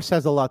 Remorse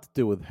has a lot to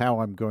do with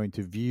how I'm going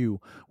to view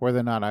whether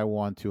or not I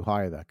want to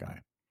hire that guy.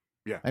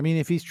 Yeah. I mean,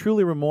 if he's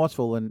truly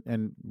remorseful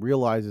and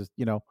realizes,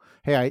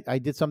 hey, I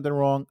did something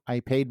wrong. I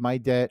paid my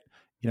debt.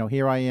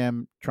 Here I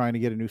am trying to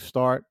get a new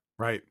start.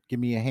 Right. Give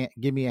me a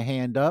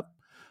hand up.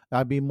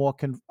 I'd be more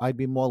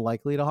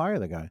likely to hire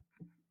the guy.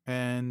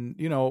 And,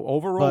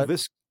 overall, go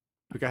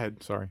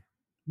ahead. Sorry.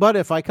 But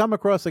if I come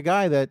across a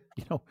guy that,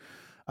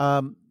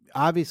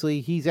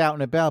 obviously he's out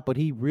and about, but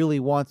he really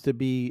wants to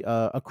be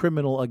a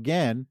criminal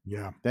again,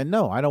 then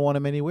no, I don't want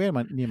him anywhere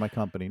near my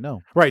company.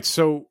 No. Right.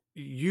 So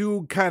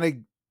you kind of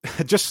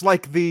just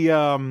like the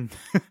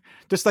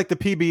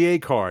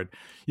PBA card,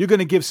 you're going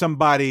to give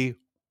somebody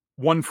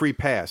one free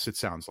pass. It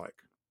sounds like.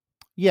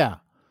 Yeah.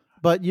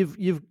 But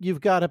you've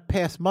got to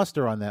pass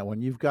muster on that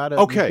one. You've got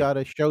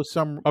to show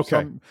some.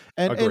 And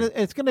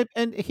it's gonna.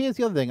 And here's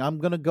the other thing. I'm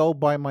gonna go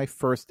by my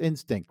first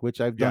instinct, which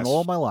I've done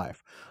all my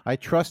life. I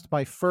trust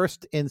my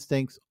first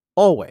instincts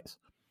always.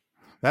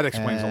 That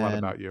explains a lot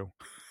about you.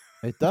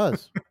 It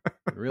does.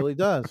 It really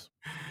does.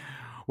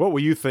 What were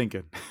you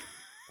thinking?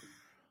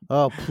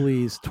 Oh,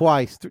 please,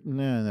 twice.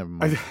 No, never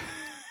mind.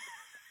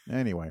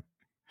 Anyway.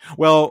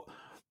 Well,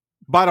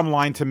 bottom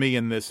line to me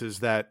in this is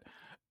that,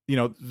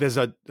 there's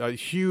a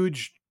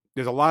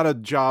lot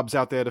of jobs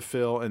out there to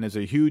fill, and there's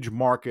a huge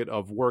market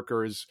of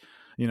workers,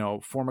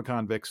 former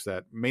convicts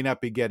that may not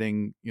be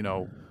getting,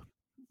 they're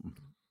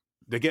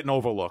getting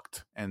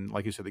overlooked. And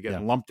like you said, they're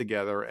getting lumped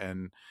together,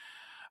 and,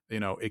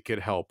 it could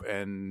help.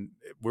 And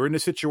we're in a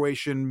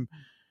situation.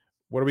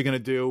 What are we going to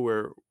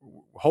do?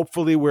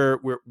 Hopefully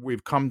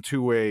we've come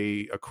to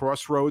a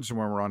crossroads, and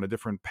we're on a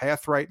different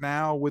path right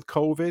now with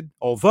COVID.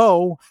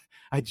 Although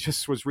I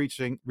just was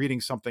reading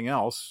something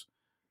else.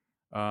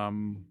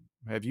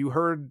 Have you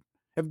heard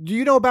Do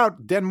you know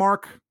about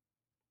Denmark?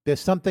 There's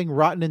something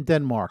rotten in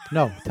Denmark.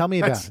 No, tell me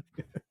about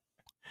it.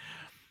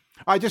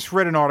 I just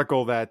read an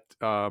article that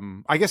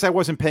I guess I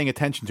wasn't paying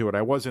attention to it.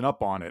 I wasn't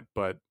up on it,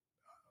 but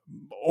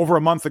over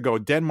a month ago,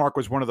 Denmark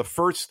was one of the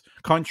first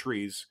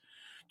countries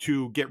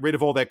to get rid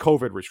of all their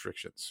COVID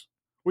restrictions,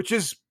 which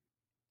is,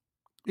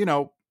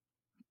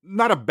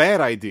 not a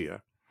bad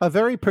idea. A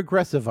very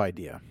progressive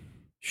idea.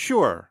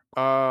 Sure.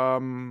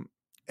 And,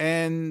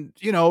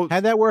 how'd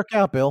that work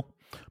out, Bill?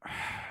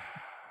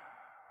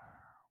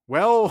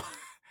 Well,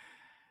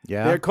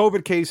 yeah, their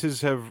COVID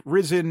cases have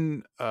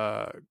risen,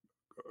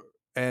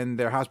 and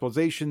their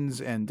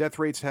hospitalizations and death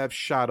rates have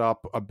shot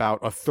up about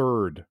a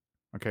third.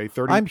 Okay,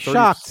 30. I'm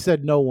shocked,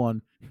 said no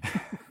one.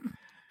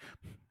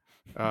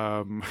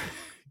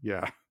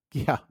 Yeah.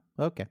 Yeah.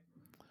 Okay.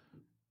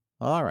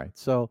 All right.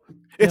 So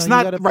it's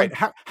not right.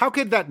 How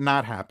could that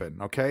not happen?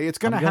 Okay, it's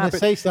going to happen.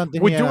 Say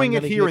something. We're doing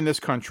it here in this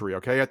country.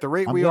 Okay, at the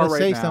rate we are right now. I'm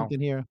going to say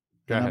something here.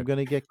 I'm going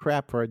to get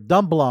crap for it.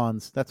 Dumb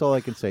blondes. That's all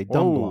I can say.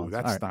 Dumb blondes.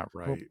 That's not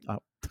right.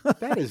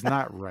 That is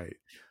not right.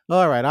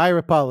 All right. I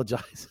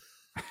apologize.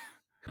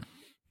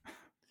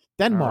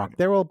 Denmark. Right.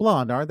 They're all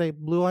blonde, aren't they?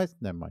 Blue eyes.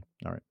 Never mind.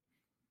 All right.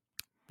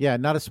 Yeah,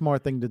 not a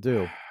smart thing to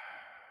do.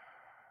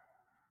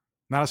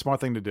 Not a smart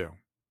thing to do.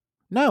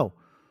 No.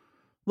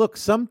 Look,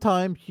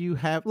 sometimes you're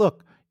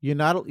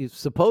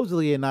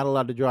supposedly not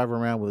allowed to drive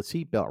around with a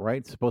seatbelt, right?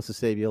 It's supposed to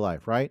save your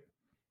life, right?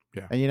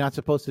 Yeah. And you're not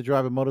supposed to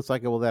drive a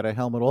motorcycle without a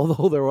helmet,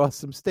 although there are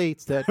some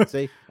states that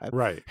say,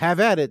 right, have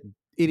at it,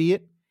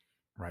 idiot.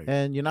 Right.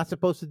 And you're not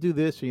supposed to do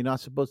this or you're not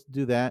supposed to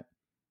do that.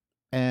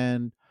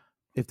 And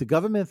if the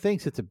government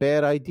thinks it's a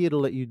bad idea to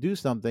let you do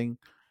something,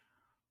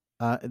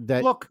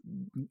 look,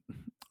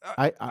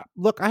 I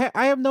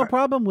have no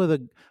problem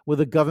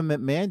with a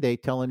government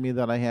mandate telling me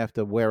that I have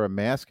to wear a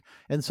mask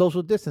and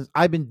social distance.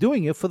 I've been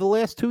doing it for the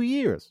last 2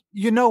 years.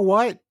 You know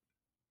what?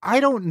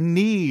 I don't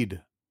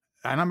need,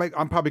 and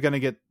I'm probably going to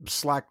get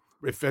slack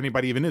if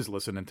anybody even is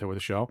listening to the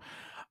show.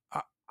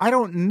 I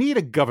don't need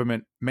a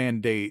government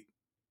mandate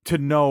to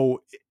know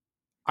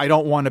I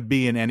don't want to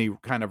be in any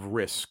kind of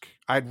risk.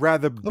 I'd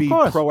rather be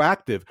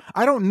proactive.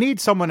 I don't need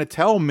someone to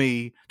tell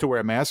me to wear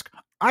a mask.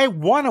 I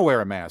want to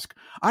wear a mask.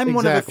 I'm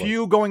one of the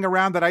few going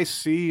around that I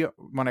see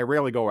when I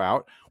rarely go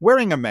out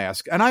wearing a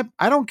mask. And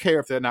I don't care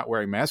if they're not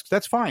wearing masks.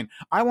 That's fine.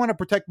 I want to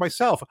protect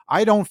myself.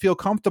 I don't feel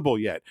comfortable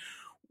yet.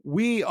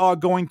 We are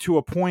going to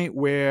a point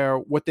where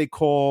what they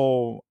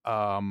call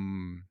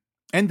endemicity,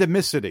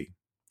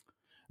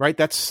 right?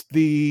 That's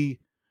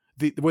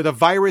where the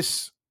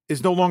virus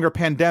is no longer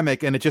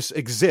pandemic and it just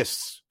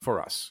exists for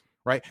us,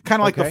 right?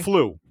 Kind of like the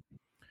flu.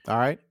 All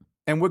right.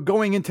 And we're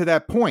going into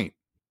that point.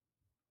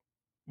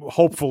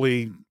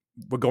 Hopefully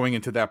we're going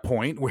into that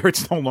point where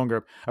it's no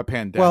longer a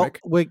pandemic.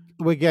 Well,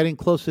 we're getting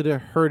closer to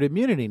herd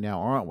immunity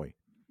now, aren't we?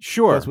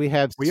 Sure. Because we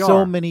have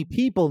so many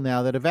people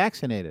now that are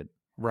vaccinated.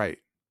 Right.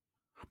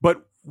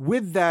 But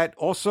with that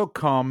also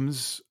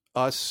comes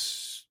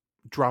us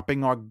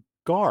dropping our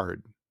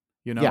guard.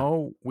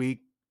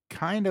 We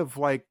kind of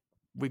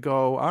we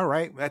go, all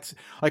right, that's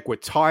we're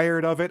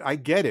tired of it. I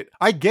get it.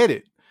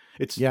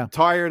 It's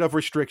tired of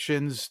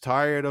restrictions,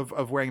 tired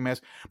of wearing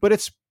masks, but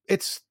it's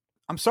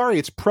I'm sorry,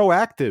 it's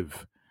proactive.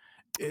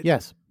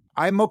 Yes.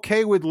 I'm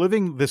okay with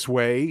living this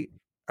way.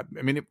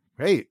 I mean,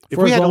 if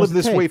we had to live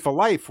this way for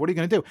life, what are you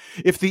going to do?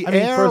 If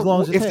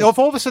if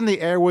all of a sudden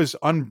the air was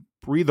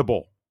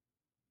unbreathable,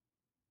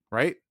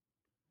 right?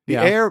 The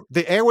air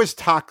was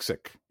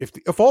toxic.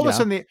 If all of a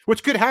sudden,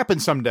 which could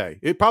happen someday,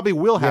 it probably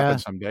will happen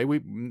someday.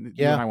 You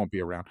and I won't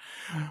be around.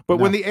 But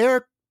when the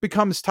air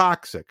becomes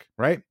toxic,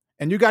 right?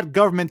 And you got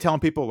government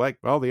telling people the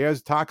air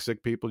is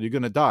toxic, people, you're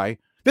going to die.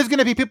 There's going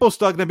to be people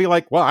still going to be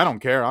like, well, I don't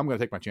care. I'm going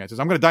to take my chances.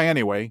 I'm going to die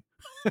anyway.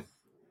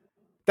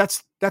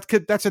 That's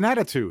an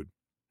attitude.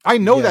 I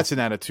know that's an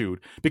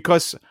attitude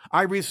because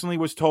I recently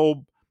was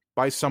told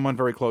by someone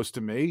very close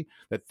to me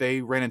that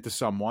they ran into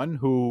someone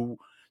who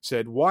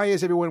said, why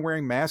is everyone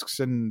wearing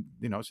masks? And,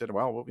 said,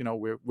 well,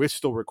 we're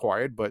still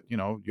required, but,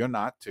 you're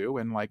not too.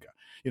 And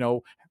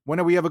when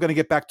are we ever going to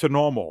get back to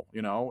normal?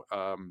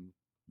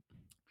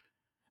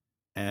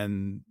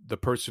 And the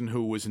person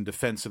who was in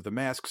defense of the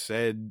mask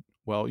said,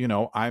 well,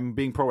 I'm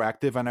being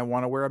proactive and I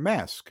want to wear a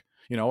mask.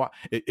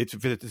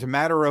 If it's a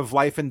matter of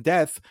life and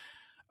death,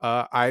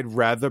 I'd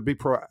rather be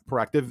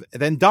proactive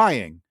than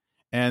dying.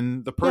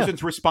 And the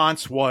person's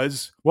response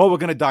was, well, we're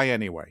going to die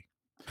anyway.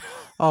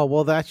 Oh,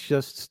 well, that's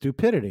just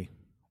stupidity.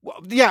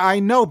 Well, yeah, I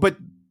know, but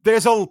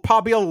there's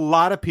probably a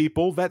lot of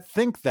people that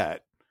think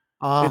that.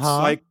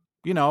 It's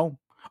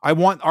I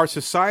want our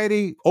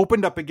society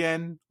opened up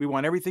again. We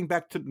want everything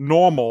back to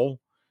normal,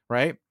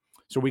 right?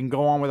 So we can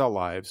go on with our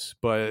lives.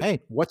 But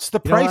hey, what's the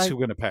price we're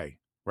going to pay,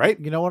 right?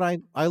 You know what?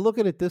 I look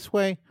at it this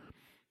way.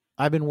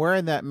 I've been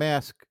wearing that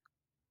mask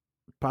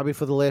probably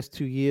for the last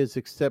 2 years,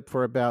 except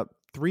for about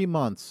 3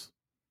 months.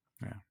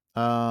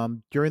 Yeah.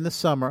 During the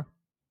summer,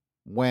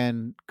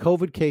 when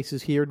COVID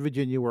cases here in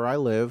Virginia, where I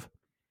live,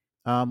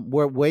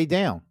 were way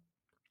down.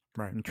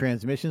 Right. And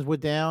transmissions were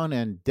down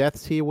and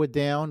deaths here were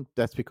down.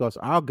 That's because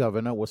our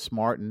governor was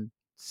smart and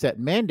set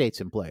mandates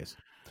in place.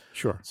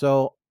 Sure.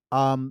 So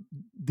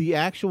the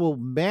actual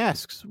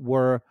masks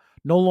were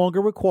no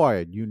longer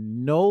required. You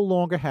no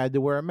longer had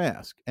to wear a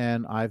mask.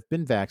 And I've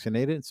been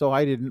vaccinated, so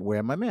I didn't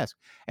wear my mask.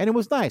 And it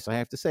was nice. I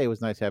have to say, it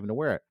was nice having to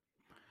wear it.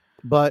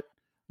 But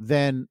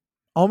then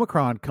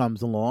Omicron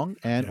comes along,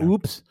 and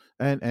oops,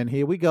 and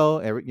here we go.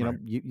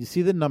 You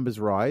see the numbers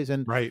rise,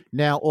 and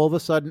now all of a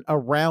sudden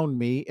around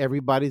me,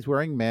 everybody's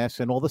wearing masks,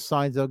 and all the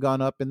signs have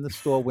gone up in the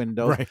store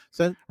windows.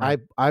 So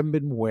I've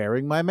been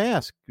wearing my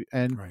mask,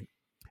 and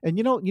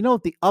you know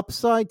what the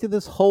upside to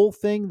this whole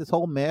thing, this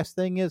whole mask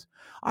thing is?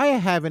 I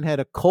haven't had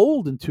a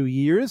cold in 2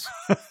 years.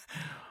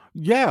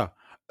 Yeah,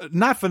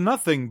 not for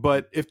nothing,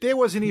 but if there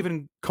wasn't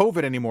even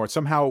COVID anymore,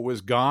 somehow it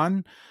was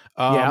gone.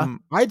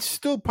 I'd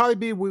still probably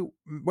be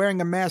wearing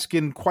a mask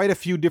in quite a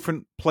few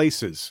different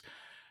places.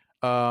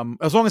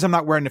 As long as I'm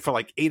not wearing it for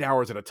like 8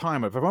 hours at a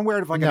time. If I'm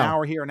wearing it for like an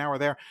hour here, an hour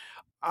there,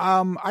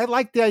 I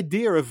like the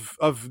idea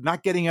of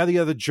not getting any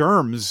other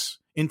germs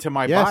into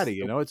my body.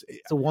 You know,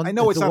 I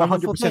know it's not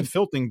 100%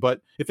 filtering,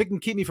 but if it can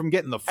keep me from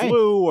getting the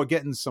flu or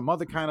getting some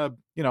other kind of,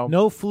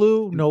 no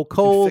flu, no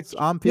colds,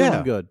 I'm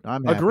feeling good.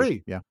 I'm happy.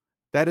 Agree. Yeah,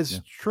 that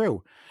is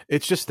true.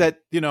 It's just that,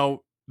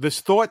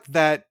 this thought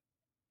that,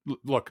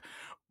 look,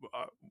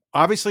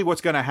 obviously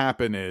what's going to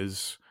happen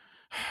is,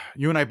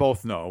 you and I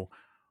both know,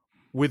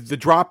 with the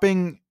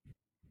dropping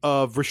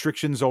of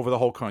restrictions over the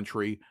whole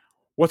country,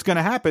 what's going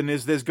to happen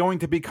is there's going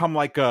to become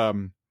like a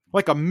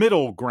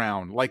middle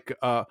ground, we're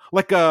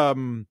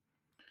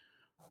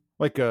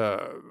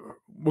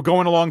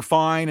going along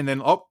fine, and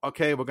then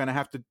we're gonna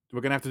have to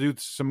do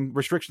some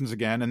restrictions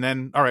again, and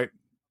then all right,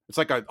 it's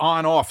like an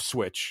on-off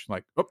switch,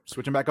 like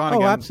switching back on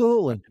again.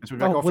 Absolutely,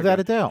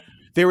 without a doubt.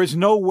 There is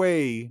no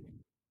way,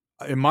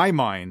 in my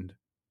mind,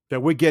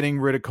 that we're getting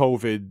rid of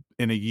COVID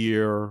in a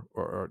year,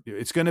 or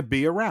it's going to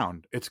be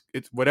around. It's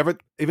whatever,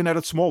 even at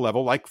a small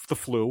level, like the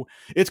flu,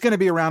 it's going to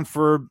be around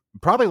for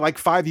probably like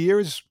 5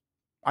 years,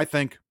 I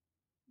think,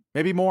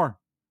 maybe more.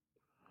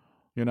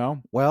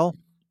 Well,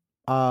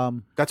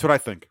 that's what I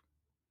think.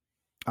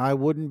 I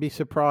wouldn't be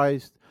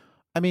surprised.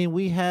 I mean,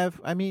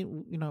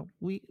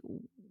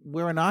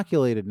 we're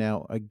inoculated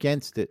now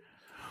against it.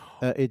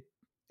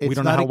 We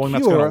don't know how long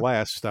that's going to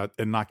last, that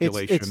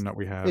inoculation that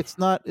we have. It's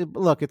not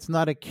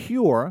a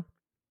cure,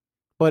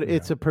 but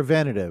it's a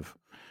preventative.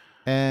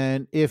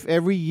 And if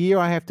every year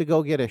I have to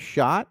go get a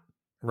shot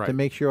to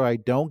make sure I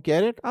don't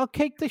get it, I'll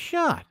take the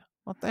shot.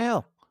 What the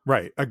hell?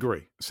 Right.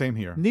 Agree. Same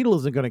here. Needle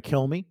isn't going to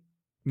kill me.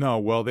 No.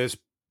 Well, there's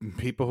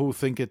people who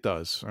think it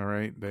does. All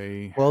right.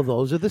 Well,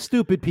 those are the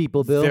stupid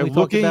people, Bill. They're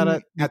looking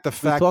at the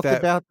fact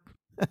that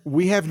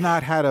we have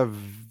not had a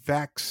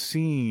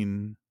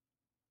vaccine.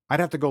 I'd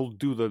have to go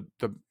do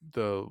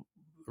the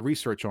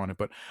research on it,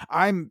 but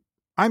I'm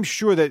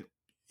sure that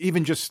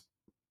even just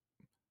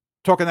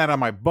talking that on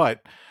my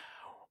butt,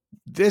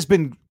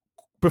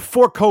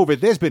 before COVID,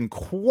 there's been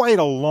quite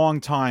a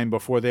long time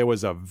before there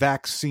was a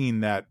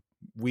vaccine that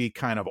we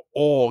kind of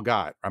all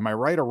got. Am I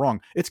right or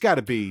wrong? It's got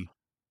to be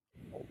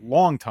a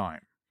long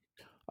time.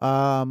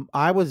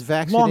 I was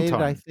vaccinated.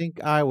 I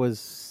think I was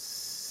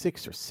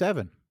 6 or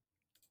 7.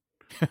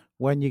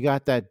 When you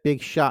got that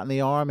big shot in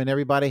the arm, and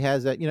everybody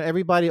has that,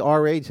 everybody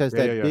our age has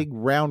that big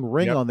round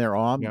ring on their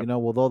arm,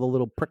 with all the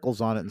little prickles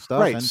on it and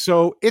stuff. Right.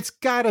 So it's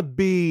got to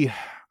be,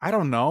 I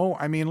don't know.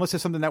 I mean, unless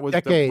it's something that was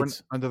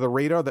under the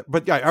radar.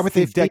 But I would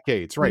think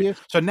decades, right? Years,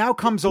 so now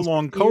comes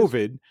along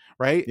COVID,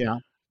 right? Yeah.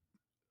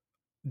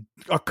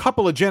 A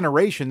couple of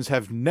generations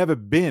have never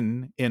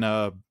been in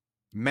a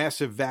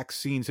massive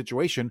vaccine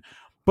situation,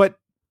 but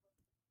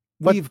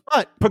we've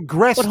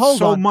progressed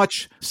so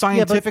much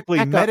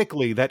scientifically,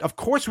 medically, that of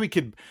course we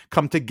could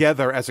come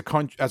together as a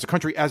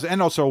country,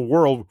 and also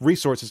world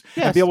resources,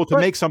 and be able to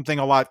make something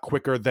a lot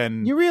quicker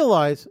than you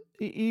realize.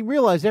 You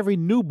realize every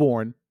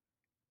newborn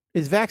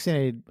is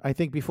vaccinated, I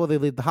think, before they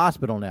leave the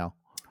hospital now,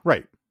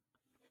 right?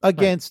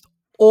 Against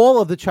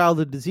all of the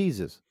childhood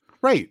diseases,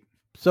 right?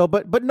 So,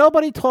 but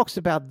nobody talks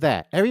about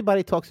that.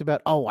 Everybody talks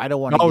about, I don't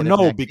want to. Oh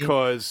no,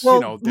 because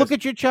look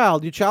at your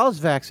child. Your child's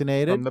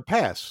vaccinated from the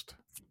past.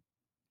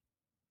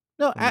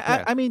 No,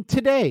 I mean,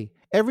 today,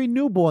 every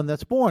newborn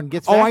that's born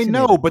gets vaccinated. I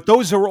know, but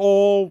those are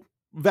all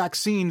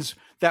vaccines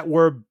that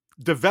were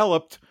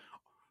developed,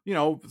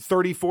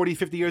 30, 40,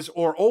 50 years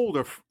or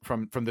older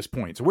from this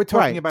point. So we're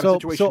talking about a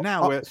situation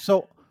now where...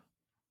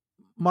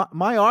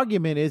 my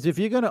argument is, if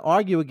you're going to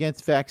argue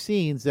against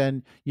vaccines,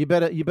 then you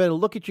better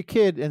look at your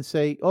kid and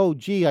say, oh,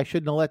 gee, I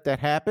shouldn't have let that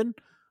happen.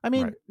 I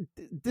mean,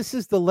 this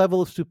is the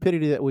level of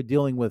stupidity that we're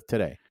dealing with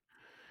today.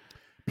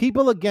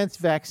 People against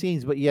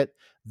vaccines, but yet...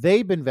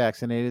 they've been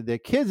vaccinated. Their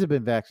kids have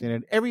been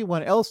vaccinated.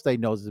 Everyone else they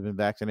know has been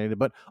vaccinated.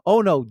 But,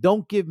 no,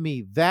 don't give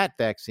me that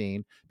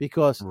vaccine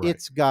because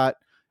it's got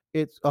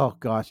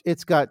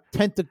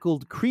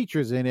tentacled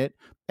creatures in it,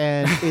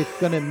 and it's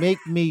going to make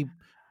me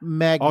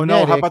magnetic. Oh,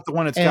 no, how about the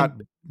one that's got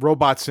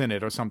robots in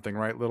it or something,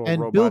 right? Little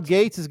robots. Bill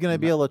Gates is going to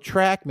be able to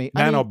track me.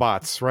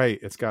 Nanobots, right.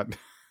 It's got...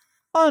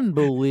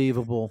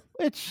 Unbelievable.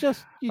 It's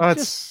just...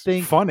 That's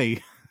funny.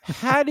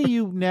 How do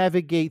you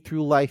navigate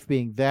through life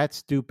being that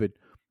stupid?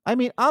 I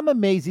mean, I'm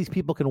amazed these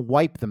people can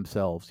wipe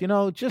themselves.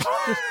 Just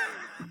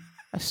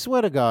I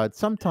swear to God,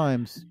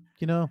 sometimes,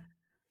 All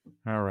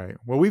right.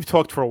 Well, we've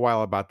talked for a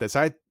while about this.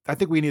 I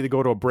think we need to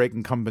go to a break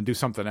and come and do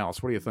something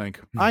else. What do you think?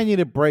 I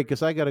need a break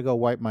because I got to go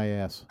wipe my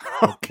ass.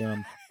 Okay.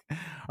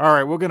 All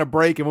right. We're going to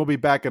break and we'll be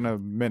back in a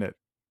minute.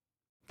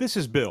 This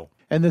is Bill.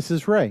 And this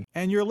is Ray.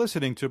 And you're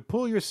listening to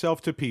Pull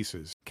Yourself to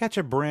Pieces. Catch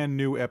a brand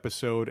new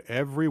episode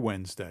every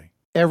Wednesday.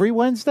 Every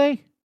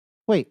Wednesday?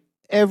 Wait,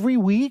 every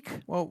week?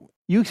 Well,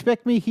 you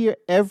expect me here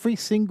every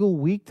single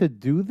week to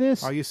do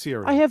this? Are you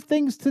serious? I have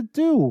things to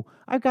do.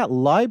 I've got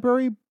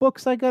library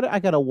books I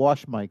gotta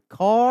wash my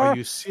car. Are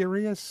you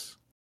serious?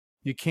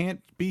 You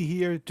can't be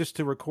here just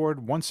to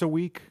record once a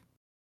week?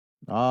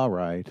 All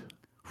right.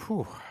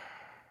 Whew.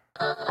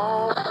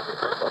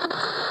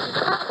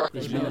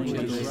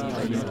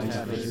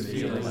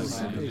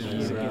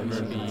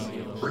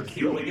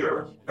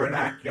 Peculiar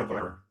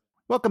Vernacular.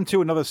 Welcome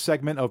to another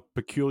segment of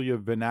Peculiar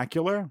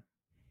Vernacular,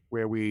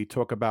 where we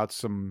talk about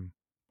some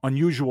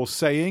unusual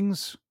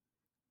sayings.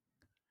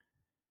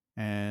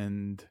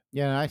 And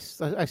yeah, I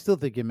still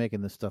think you're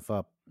making this stuff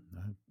up.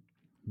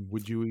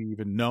 Would you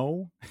even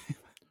know?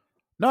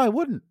 No, I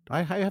wouldn't.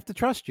 I have to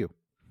trust you.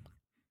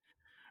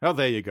 Oh,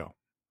 there you go.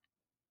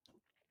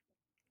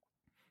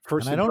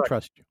 And I don't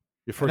trust you.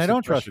 And I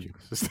don't trust you.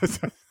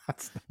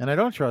 And I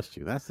don't trust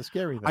you. That's the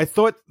scary thing. I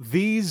thought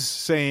these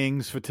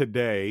sayings for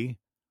today,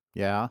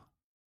 yeah,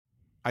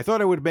 I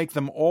thought I would make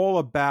them all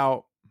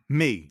about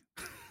me.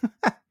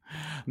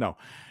 No.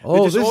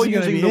 Oh, this is going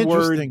to be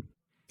interesting.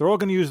 They're all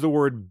going to use the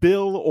word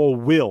Bill or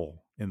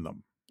Will in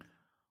them.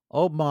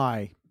 Oh,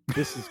 my.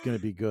 This is going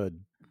to be good.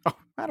 Oh,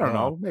 I don't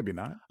know. Maybe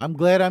not. I'm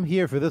glad I'm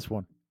here for this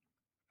one.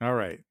 All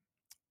right.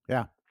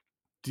 Yeah.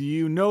 Do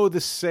you know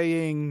the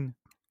saying,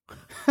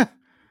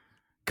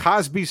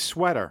 Cosby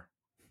sweater?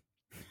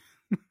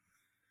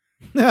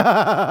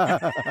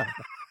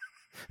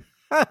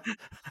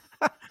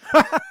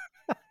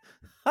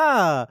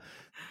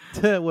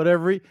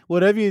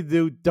 Whatever you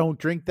do, don't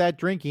drink that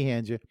drink he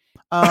hands you.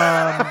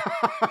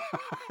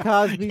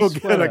 Cosby You'll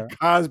sweater. Get a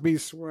Cosby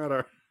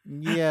sweater.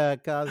 Yeah,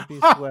 Cosby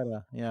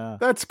sweater. Yeah,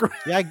 that's great.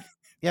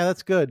 Yeah,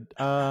 that's good.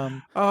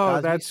 Cosby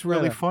that's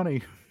sweater. Really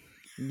funny.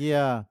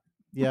 Yeah.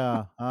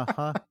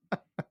 Uh-huh.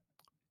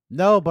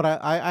 No, but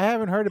I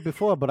haven't heard it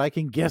before, but I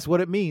can guess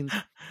what it means.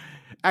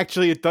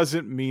 Actually, it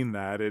doesn't mean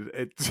that.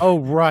 It's oh,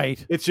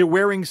 right. It's you're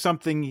wearing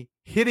something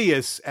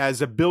hideous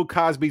as a Bill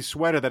Cosby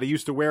sweater that I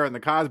used to wear in the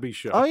Cosby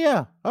Show. Oh,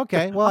 yeah.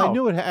 Okay. Well, I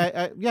knew it.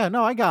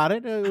 I got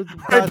it. It was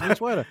Cosby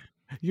sweater.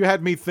 You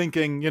had me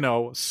thinking,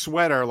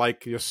 sweater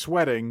like you're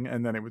sweating,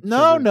 and then it would.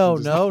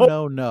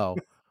 No.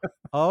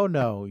 Oh,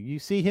 no. You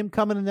see him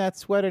coming in that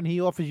sweater and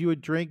he offers you a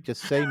drink,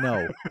 just say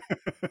no.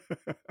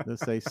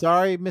 Just say,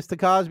 sorry, Mr.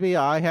 Cosby,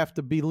 I have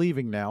to be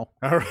leaving now.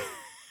 All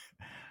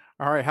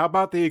right. How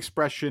about the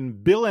expression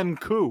Bill and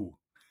Coo?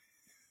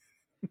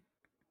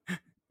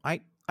 I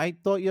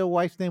thought your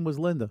wife's name was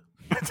Linda.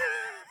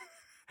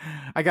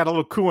 I got a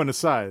little coo on the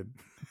side.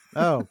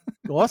 Oh,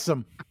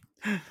 awesome.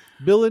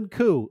 Bill and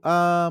Coo.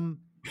 Yeah,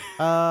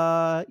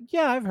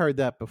 I've heard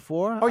that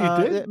before. Oh, you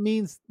did? It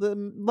means the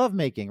love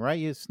making, right?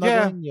 You're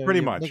snuggling. Yeah,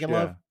 pretty much. Making yeah.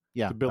 love.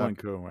 Yeah, the Bill and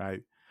Coo.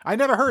 I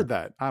never heard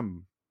that. I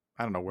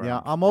don't know where.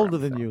 Yeah, I'm older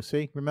than you.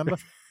 See, remember?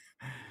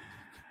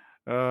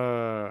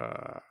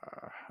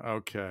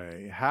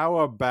 Okay. How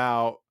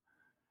about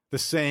the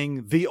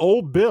saying "the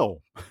old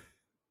Bill"?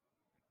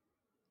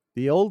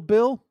 The old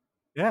Bill?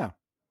 Yeah.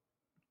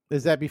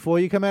 Is that before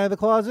you come out of the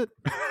closet?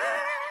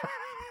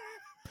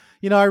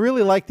 I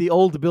really like the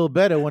old Bill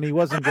better when he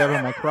wasn't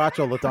grabbing my crotch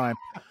all the time.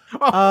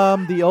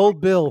 The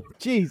old Bill.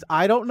 Jeez,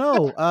 I don't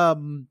know.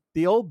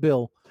 The old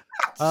Bill.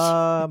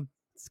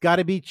 It's got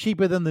to be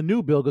cheaper than the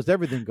new bill because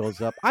everything goes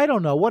up. I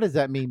don't know. What does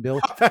that mean,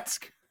 Bill?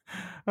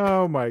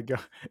 Oh my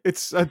God!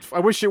 I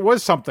wish it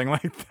was something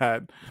like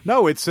that.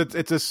 No, it's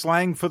a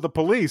slang for the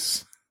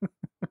police.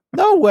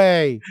 No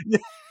way.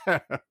 Yeah.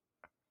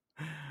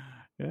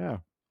 Yeah.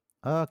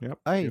 Yep,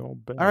 all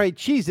right,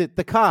 cheese it.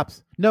 The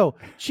cops. No,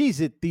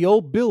 cheese it. The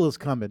old Bill is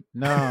coming.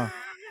 No.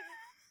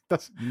 No.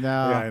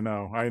 Yeah, I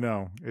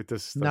know. It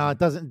just no. It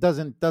doesn't.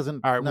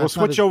 All right, we'll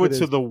switch over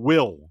to the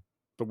will.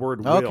 The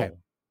word will. Okay.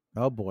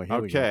 Oh boy.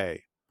 Here we go.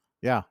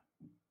 Yeah.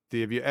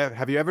 Have you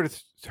ever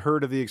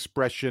heard of the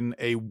expression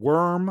 "a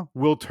worm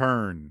will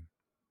turn"?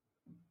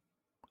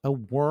 A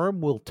worm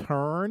will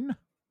turn?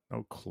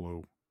 No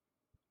clue.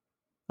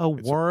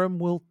 Worm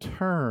will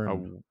turn.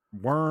 A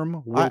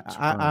worm will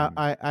turn.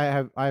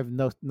 I have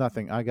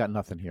nothing. I got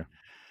nothing here.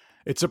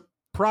 It's a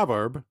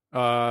proverb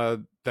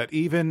that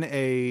even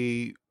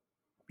a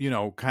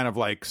kind of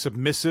like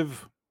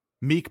submissive,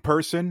 meek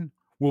person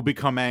will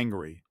become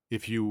angry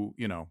if you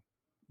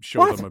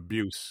show them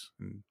abuse.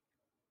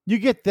 You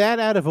get that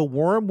out of a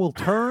worm will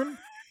turn?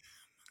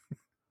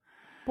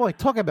 Boy,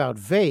 talk about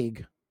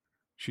vague.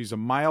 She's a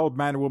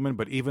mild-mannered woman,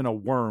 but even a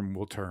worm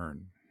will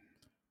turn.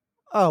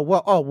 Oh,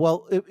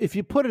 well, if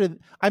you put it in,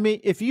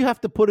 if you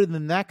have to put it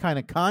in that kind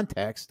of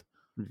context,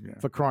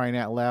 for crying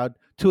out loud,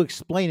 to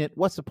explain it,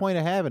 what's the point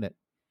of having it?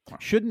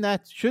 Shouldn't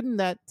that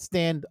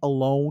stand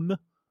alone?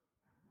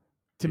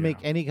 to make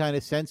any kind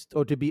of sense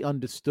or to be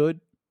understood.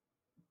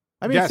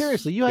 I mean,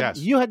 seriously, you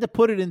had to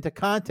put it into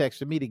context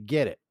for me to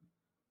get it.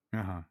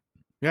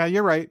 Yeah,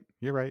 you're right.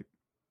 You're right.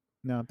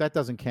 No, that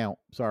doesn't count.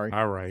 Sorry.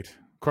 All right.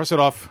 Cross it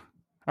off.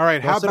 All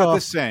right. How about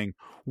this saying?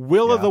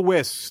 Will o' the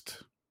Wisp.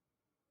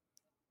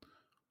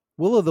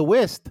 Will o' the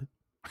Wisp?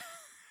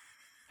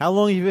 How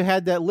long have you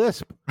had that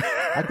lisp?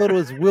 I thought it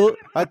was Will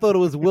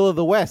o'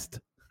 the West.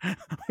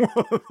 Will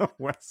o' the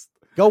West.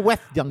 Go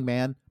west, young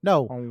man.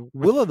 No.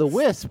 Will o' the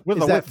Wisp.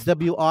 Is that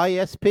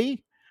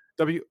WISP?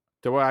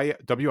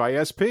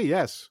 WISP,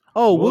 yes.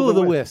 Oh, Will o'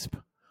 the Wisp.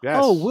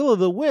 Yes. Oh, Will o'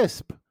 the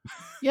Wisp.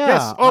 Yeah.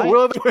 Yes. Oh,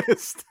 Will o' the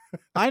Wisp.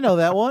 I know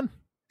that one.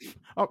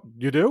 Oh,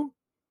 you do?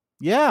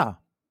 Yeah.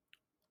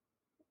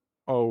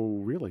 Oh,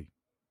 really?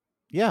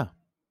 Yeah.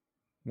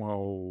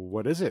 Well,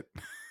 what is it?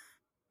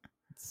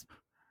 It's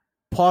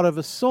part of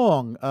a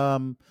song.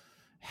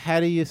 How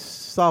do you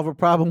solve a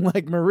problem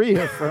like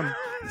Maria from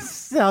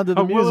Sound of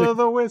the Music? Will o'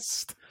 the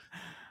Wisp.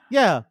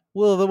 Yeah,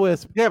 Will o' the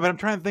Wisp. Yeah, but I'm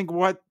trying to think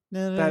what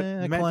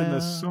that meant in the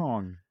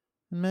song.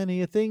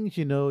 Many things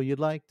you'd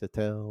like to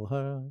tell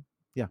her.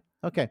 Yeah.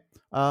 Okay.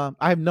 I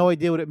have no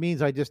idea what it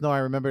means. I just know I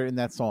remember it in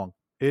that song.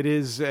 It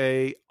is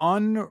a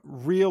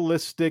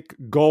unrealistic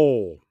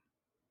goal.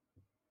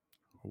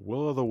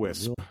 Will o' the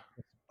Wisp.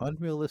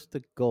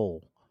 Unrealistic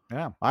goal.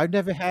 Yeah. I've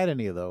never had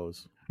any of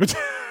those.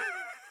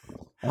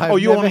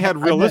 You only had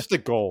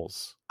realistic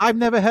goals. I've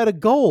never had a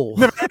goal.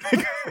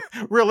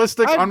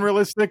 Realistic,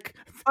 unrealistic,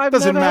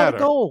 doesn't matter. Had a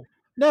goal.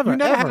 Never. You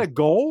never ever. had a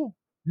goal?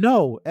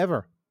 No,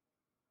 ever.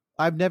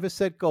 I've never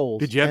set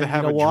goals. Did you ever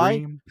have a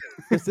dream?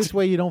 Because this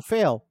way you don't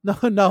fail.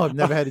 No, I've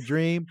never had a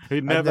dream.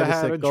 You never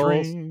had a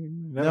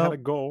dream. Never had a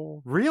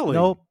goal. Really?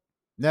 Nope.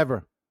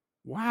 Never.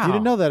 Wow. You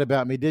didn't know that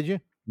about me, did you?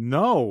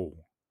 No.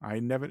 I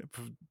never,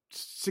 for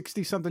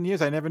 60-something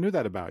years, I never knew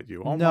that about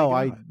you. Oh no,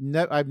 my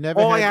God. I've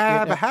never. All I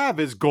have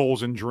is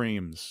goals and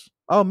dreams.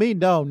 Oh, me?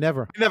 No,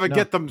 never. I never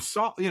get them,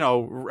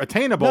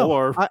 attainable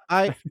or.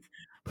 I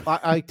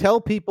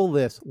tell people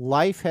this: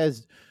 life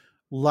has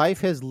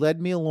led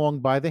me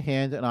along by the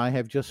hand, and I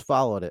have just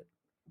followed it.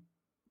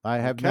 I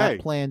have not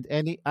planned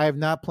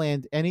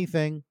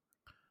anything,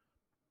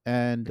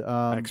 and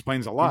that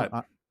explains a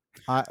lot.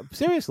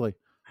 Seriously,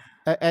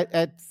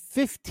 at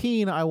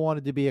 15, I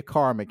wanted to be a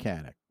car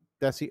mechanic.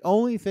 That's the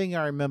only thing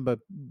I remember,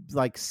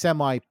 like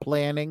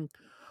semi-planning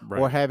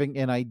or having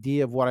an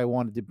idea of what I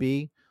wanted to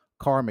be.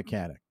 Car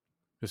mechanic.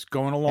 Just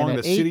going along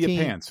the seat of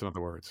your pants, in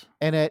other words.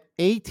 And at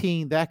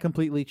 18, that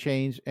completely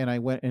changed, and I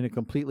went in a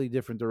completely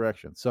different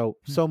direction. So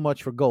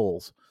much for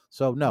goals.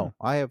 So, no,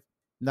 I have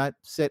not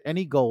set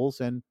any goals.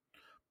 And,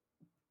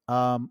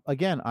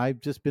 again, I've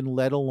just been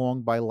led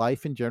along by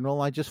life in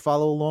general. I just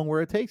follow along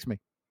where it takes me.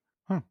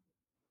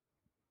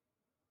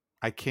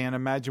 I can't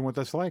imagine what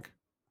that's like.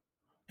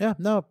 Yeah,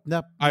 no.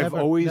 I've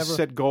always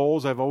set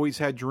goals. I've always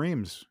had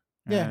dreams.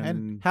 Yeah,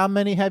 and how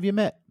many have you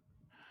met?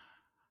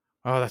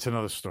 Oh, that's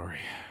another story.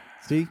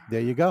 See,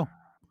 there you go.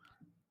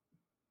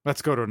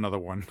 Let's go to another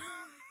one.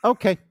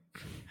 Okay.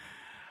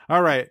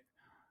 All right.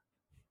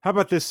 How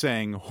about this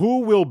saying?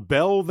 Who will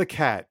bell the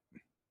cat?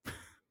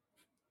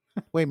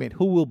 Wait a minute.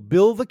 Who will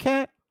bill the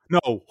cat?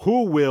 No,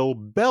 who will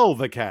bell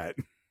the cat?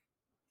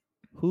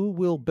 Who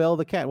will bell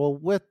the cat? Well,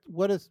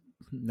 what is...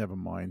 Never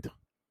mind.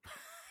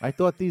 I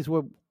thought these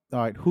were... All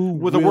right, who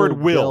with the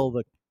word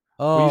will?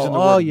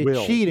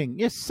 You're cheating.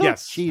 You're so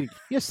cheating.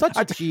 You're such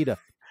a cheater.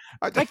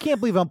 I can't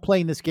believe I'm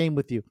playing this game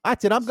with you.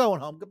 That's it. I'm going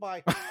home.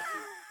 Goodbye.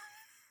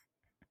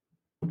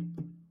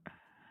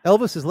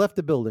 Elvis has left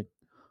the building.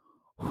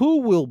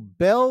 Who will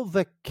bell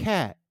the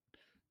cat?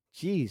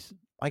 Jeez,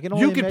 I can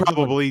only. You could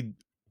probably.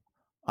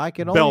 I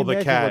can bell only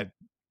the cat. What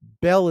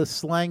bell is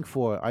slang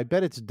for. I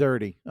bet it's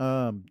dirty.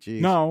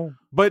 Jeez. No,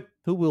 but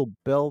who will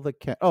bell the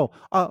cat? Oh,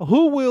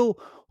 who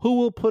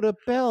will put a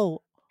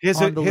bell? Here's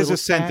a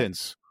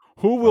sentence.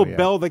 Who will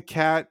bell the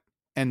cat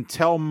and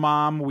tell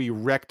mom we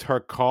wrecked her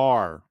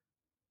car?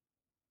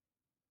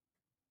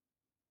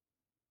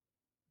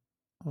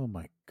 Oh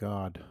my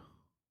God.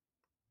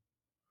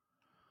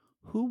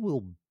 Who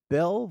will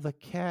bell the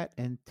cat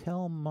and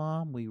tell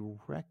mom we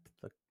wrecked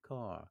the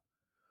car?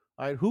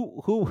 All right,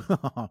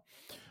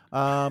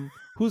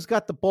 who's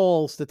got the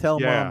balls to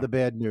tell mom the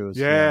bad news?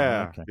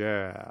 Yeah.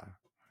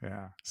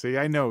 See,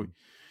 I know.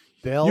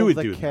 Bell you would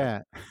the do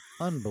cat. That.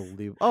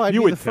 Unbelievable. Oh, I'd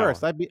be the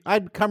first.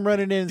 I'd come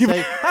running in and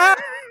say,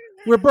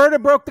 Roberta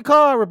broke the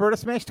car. Roberta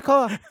smashed the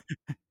car.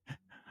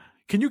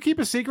 Can you keep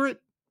a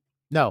secret?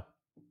 No.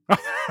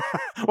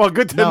 Well,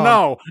 good to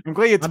know. I'm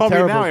glad you told me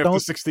now after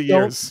 60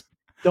 years.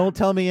 Don't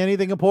tell me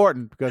anything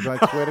important because I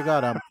swear to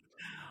God, I'm.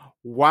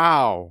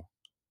 Wow.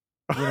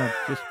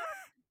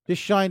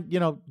 Just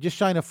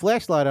shine a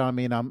flashlight on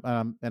me, and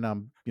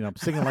I'm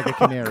singing like a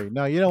canary.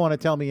 No, you don't want to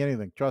tell me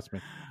anything. Trust me.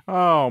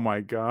 Oh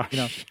my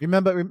gosh.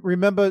 Remember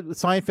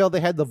Seinfeld? They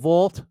had the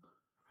vault.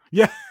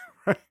 Yeah.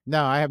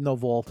 No, I have no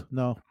vault.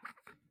 No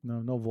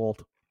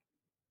vault.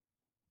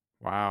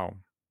 Wow.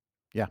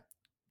 Yeah.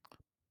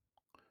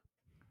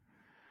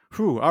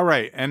 Whew. All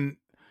right. And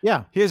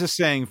here's a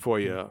saying for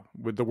you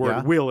with the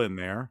word will in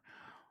there.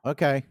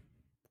 Okay.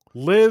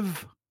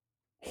 Live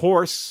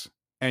horse,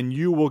 and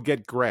you will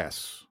get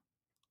grass.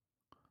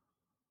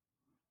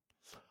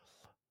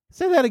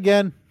 Say that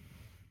again.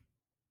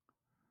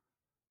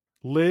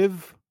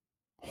 Live,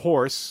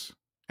 horse,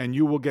 and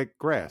you will get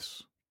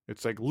grass.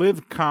 It's like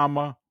live,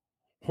 comma,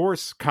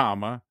 horse,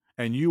 comma,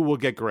 and you will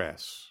get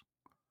grass.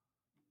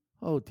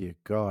 Oh, dear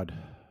God.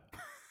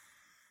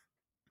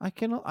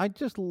 I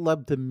just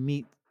love to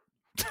meet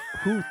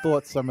who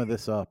thought some of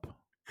this up.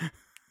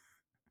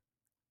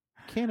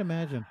 Can't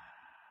imagine.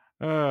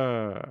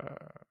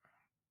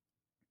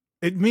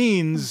 It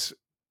means,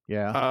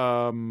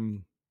 yeah.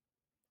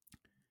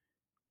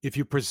 If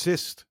you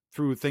persist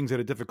through things that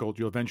are difficult,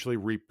 you'll eventually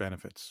reap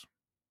benefits.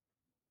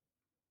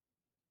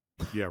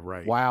 Yeah,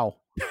 right. Wow.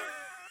 Is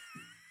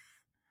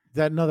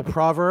that another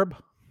proverb?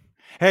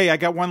 Hey, I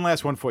got one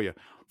last one for you.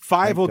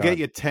 5 will get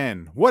you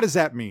 10. What does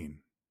that mean?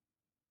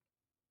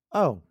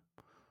 Oh,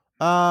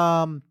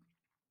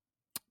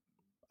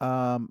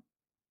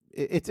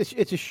 it's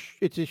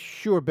a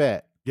sure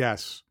bet.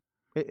 Yes,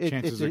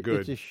 chances are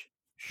good. It's a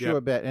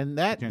sure bet, and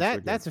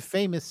that's a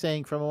famous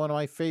saying from one of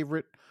my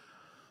favorite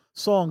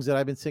songs that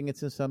I've been singing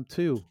since I'm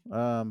 2.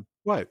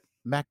 What?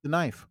 Mac the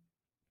Knife.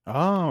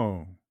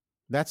 Oh,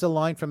 that's a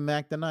line from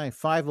Mac the Knife.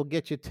 5 will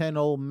get you 10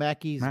 old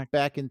Mackies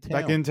back in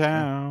town. Back in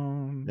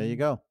town. Yeah. There you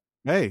go.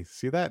 Hey,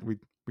 see that? We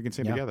can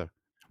sing together.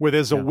 Where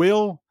there's a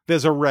will,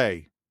 there's a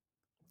Ray.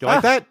 You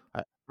like that?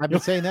 I've been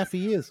saying that for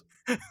years.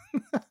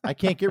 I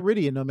can't get rid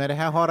of you no matter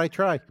how hard I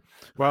try.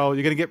 Well,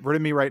 you're going to get rid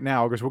of me right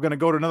now because we're going to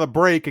go to another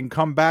break and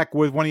come back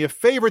with one of your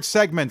favorite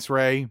segments,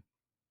 Ray.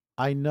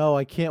 I know.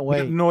 I can't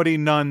wait. Naughty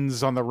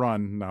Nuns on the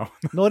Run. No.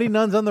 Naughty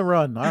Nuns on the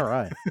Run. All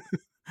right.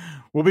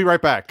 We'll be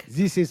right back.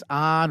 This is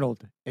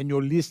Arnold, and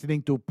you're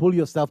listening to Pull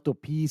Yourself to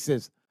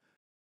Pieces.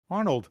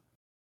 Arnold,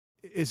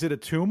 is it a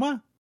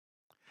tumor?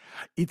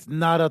 It's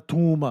not a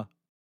tumor.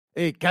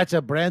 Hey, catch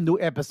a brand new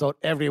episode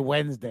every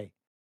Wednesday.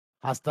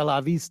 Hasta la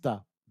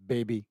vista,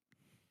 baby.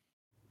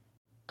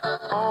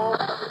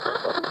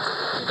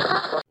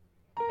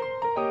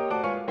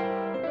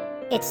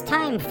 It's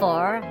time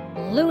for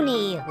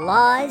Loony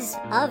Laws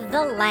of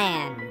the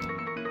Land.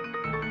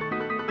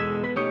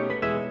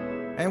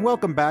 And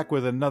welcome back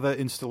with another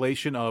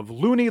installation of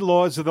Loony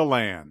Laws of the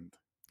Land.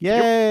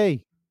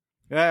 Yay!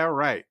 Yeah,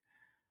 right.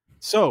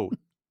 So,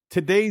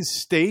 today's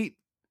state.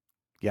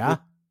 Yeah.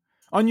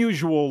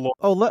 Unusual law.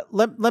 Oh,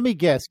 let me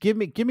guess. Give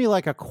me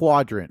like a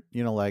quadrant.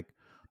 Like,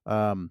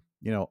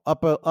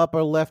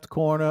 upper left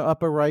corner,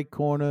 upper right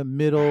corner,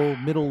 middle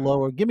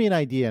lower. Give me an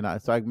idea now,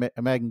 so I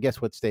can guess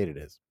what state it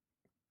is.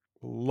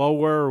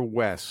 Lower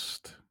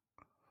west.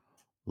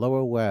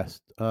 Lower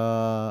west.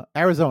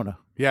 Arizona.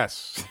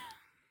 Yes.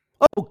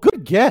 Oh,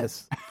 good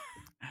guess.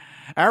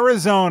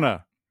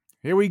 Arizona.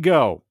 Here we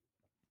go.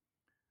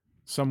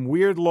 Some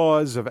weird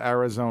laws of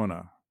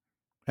Arizona.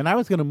 And I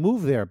was going to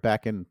move there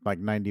back in like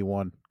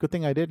 91. Good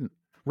thing I didn't.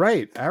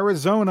 Right.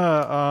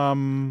 Arizona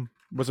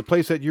was a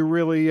place that you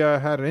really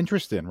had an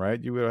interest in,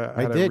 right? You had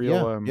I did, a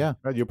real... yeah.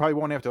 You probably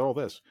won't after all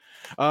this.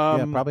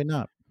 Yeah, probably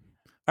not.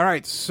 All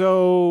right,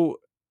 so...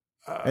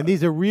 and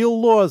these are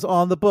real laws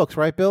on the books,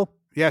 right, Bill?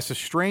 Yes, a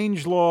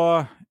strange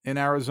law in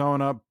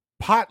Arizona.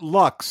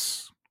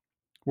 Potlucks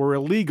were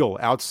illegal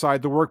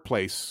outside the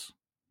workplace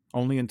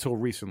only until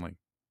recently.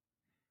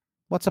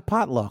 What's a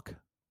potluck?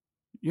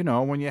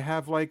 When you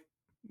have like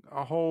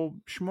a whole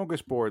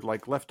smorgasbord,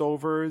 like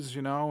leftovers,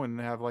 and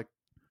have like...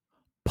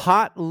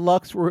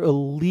 Potlucks were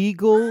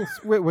illegal?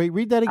 Wait,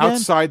 read that again?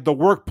 Outside the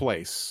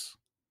workplace.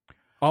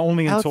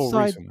 Only until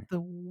recently. Outside the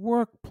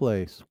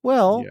workplace.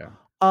 Well,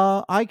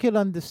 I could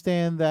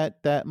understand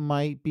that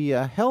might be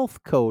a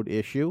health code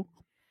issue.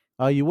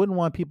 You wouldn't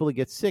want people to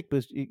get sick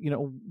because,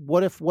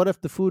 what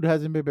if the food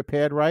hasn't been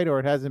prepared right or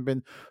it hasn't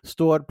been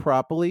stored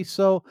properly?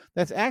 So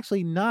that's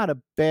actually not a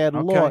bad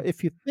law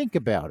if you think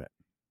about it.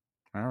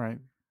 All right.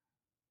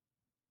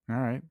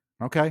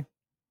 Okay.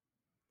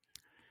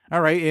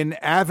 All right. In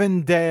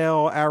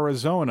Avondale,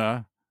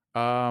 Arizona,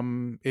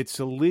 it's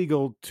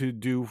illegal to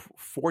do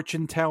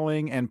fortune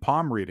telling and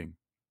palm reading.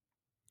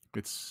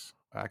 It's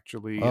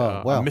actually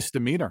a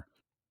misdemeanor.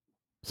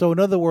 So in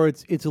other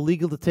words, it's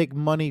illegal to take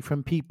money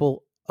from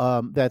people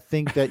that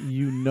think that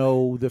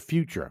the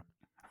future.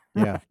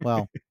 Yeah,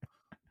 well,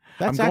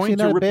 that's actually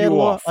not a bad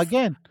law.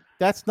 Again,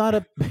 that's not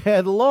a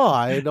bad law.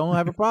 I don't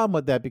have a problem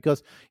with that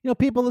because,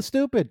 people are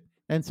stupid.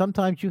 And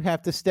sometimes you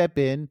have to step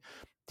in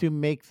to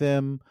make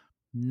them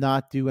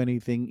not do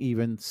anything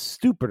even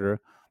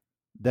stupider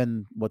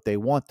than what they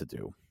want to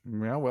do.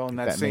 Yeah, well, in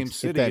that same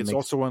city, it's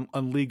also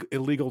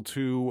illegal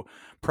to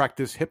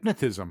practice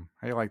hypnotism.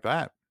 How do you like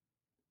that?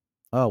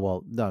 Oh,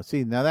 well, no.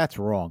 See, now that's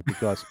wrong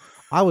because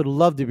I would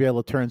love to be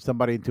able to turn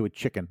somebody into a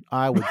chicken.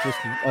 I would just,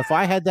 if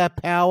I had that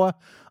power,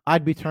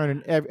 I'd be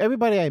turning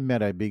everybody I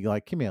met. I'd be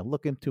like, come here,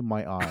 look into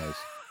my eyes.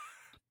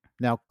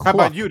 Now, how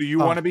about you? Do you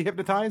want to be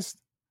hypnotized?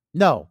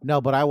 No,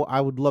 but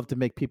I would love to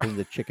make people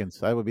into chickens.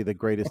 That would be the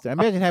greatest.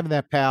 Imagine having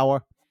that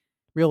power.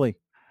 Really,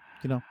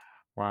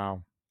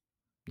 Wow.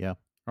 Yeah.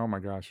 Oh my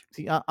gosh.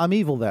 See, I'm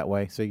evil that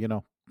way, so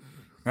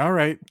All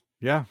right.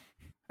 Yeah.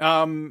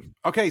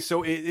 Okay,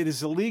 so it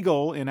is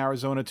illegal in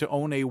Arizona to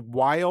own a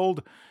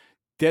wild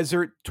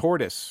desert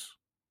tortoise.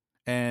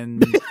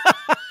 And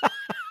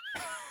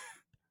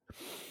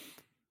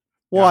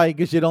why?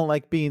 Because you don't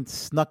like being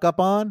snuck up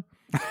on?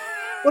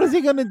 What is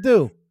he going to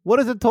do? What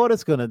is a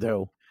tortoise going to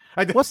do?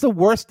 What's the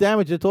worst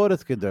damage a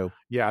tortoise can do?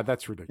 Yeah,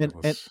 that's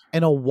ridiculous.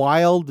 And a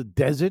wild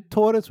desert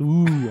tortoise?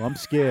 Ooh, I'm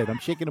scared. I'm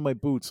shaking in my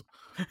boots.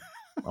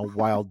 A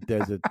wild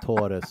desert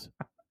tortoise.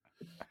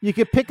 You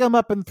could pick them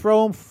up and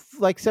throw them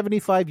like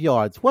 75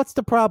 yards. What's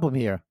the problem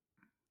here?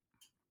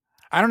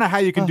 I don't know how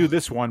you can do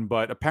this one,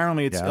 but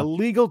apparently it's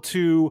illegal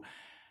to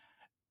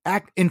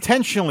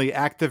intentionally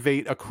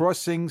activate a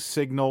crossing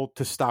signal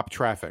to stop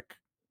traffic.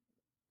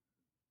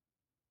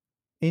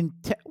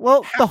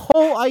 The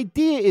whole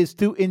idea is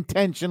to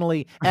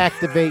intentionally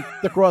activate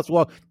the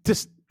crosswalk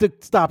to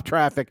stop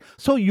traffic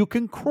so you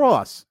can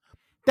cross.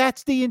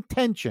 That's the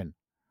intention.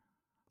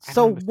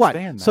 So what?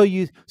 That.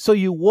 So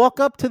you walk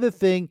up to the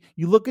thing,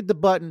 you look at the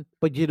button,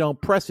 but you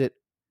don't press it,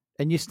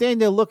 and you stand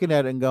there looking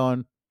at it and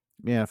going,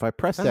 "Yeah, if I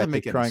press that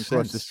to try and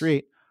cross the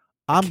street,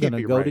 I'm going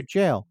to go to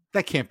jail."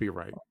 That can't be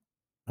right.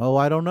 Oh,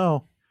 I don't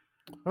know.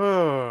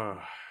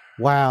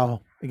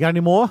 Wow. You got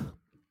any more?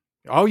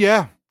 Oh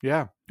yeah.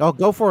 Oh,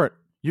 go for it.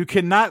 You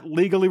cannot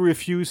legally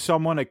refuse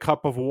someone a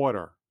cup of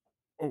water.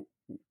 Oh,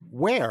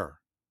 where?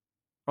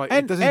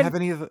 It doesn't have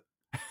any of the...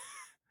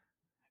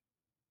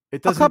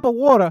 It doesn't... A cup of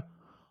water.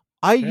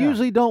 I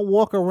usually don't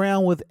walk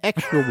around with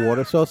extra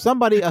water. So if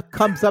somebody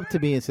comes up to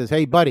me and says,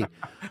 "Hey, buddy,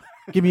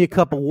 give me a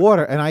cup of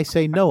water," and I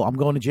say no, I'm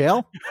going to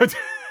jail.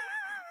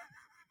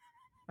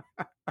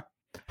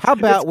 How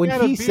about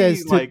when he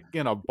says like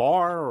in a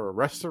bar or a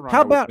restaurant?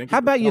 How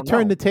about you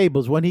turn the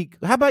tables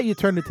how about you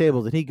turn the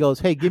tables and he goes,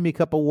 "Hey, give me a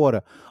cup of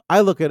water."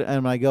 I look at it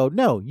and I go,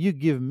 "No, you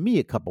give me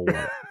a cup of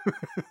water."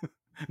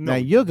 Now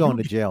you're going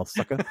to jail,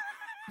 sucker.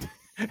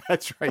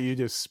 That's right. You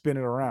just spin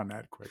it around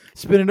that quick.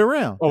 Spin it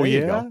around. Oh,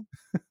 yeah?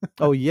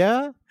 Oh,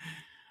 yeah?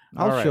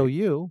 I'll show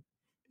you.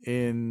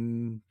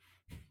 In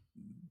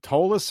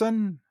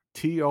Tolleson,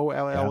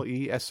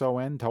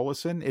 Tolleson,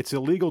 Tolleson, it's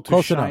illegal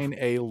to shine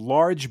a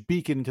large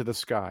beacon into the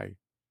sky.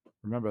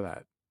 Remember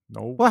that.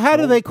 No. Well, how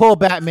do they call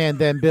Batman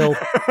then, Bill?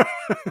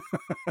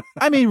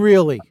 I mean,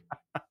 really?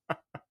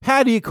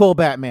 How do you call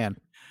Batman?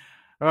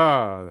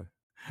 No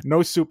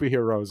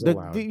superheroes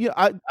allowed.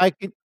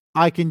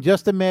 I can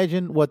just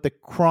imagine what the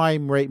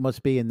crime rate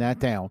must be in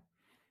that town.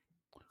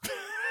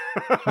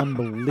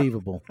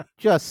 Unbelievable.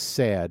 Just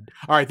sad.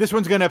 All right, this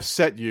one's going to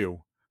upset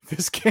you.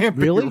 This can't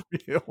be real.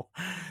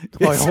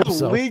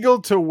 It's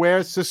illegal to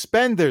wear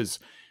suspenders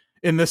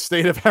in the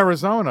state of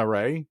Arizona,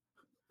 Ray.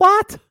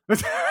 What?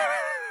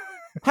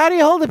 How do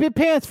you hold up your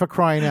pants, for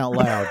crying out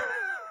loud?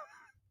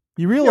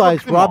 You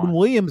realize Robin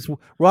Williams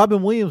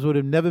would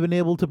have never been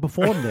able to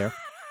perform there,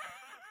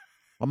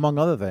 among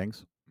other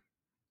things.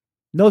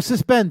 No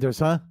suspenders,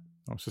 huh?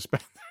 No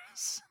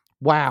suspenders.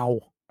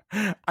 Wow.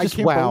 I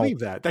can't believe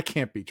that. That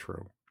can't be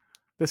true.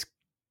 This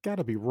got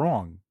to be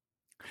wrong.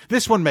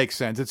 This one makes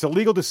sense. It's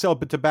illegal to sell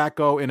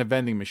tobacco in a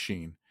vending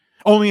machine.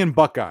 Only in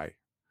Buckeye.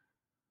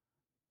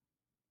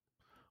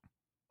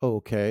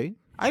 Okay.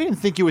 I didn't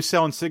think you were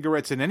selling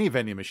cigarettes in any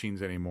vending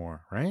machines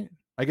anymore, right?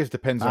 I guess it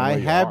depends on where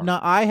you are.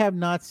 I have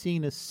not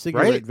seen a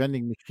cigarette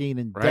vending machine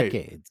in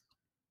decades.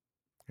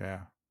 Yeah.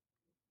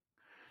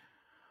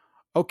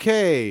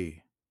 Okay.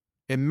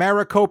 In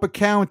Maricopa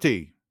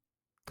County,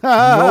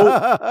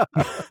 no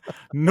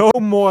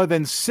more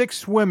than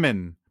 6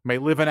 women may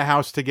live in a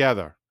house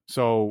together.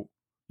 So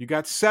you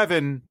got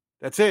 7.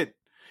 That's it.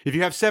 If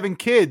you have 7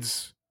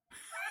 kids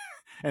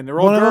and they're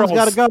all girls, one of them's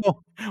got to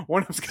go.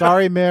 One of them's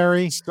Sorry,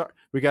 Mary.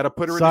 We got to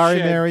put her in the shed. Sorry,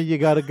 Mary, you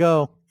got to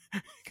go.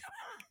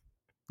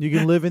 You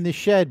can live in the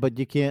shed, but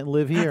you can't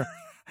live here.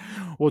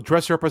 We'll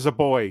dress her up as a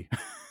boy.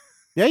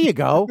 There you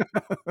go.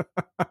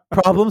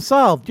 Problem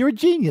solved. You're a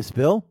genius,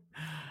 Bill.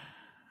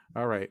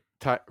 All right.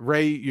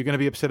 Ray, you're going to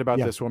be upset about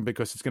this one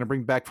because it's going to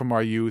bring back from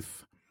our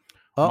youth.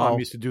 Mom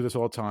used to do this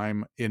all the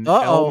time. In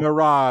El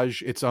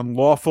Mirage, it's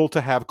unlawful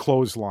to have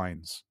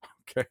clotheslines.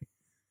 Okay.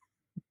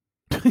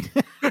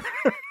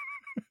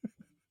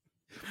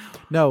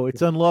 No,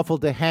 it's unlawful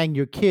to hang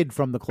your kid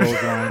from the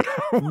clothesline,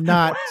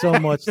 not so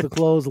much the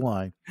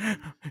clothesline.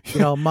 You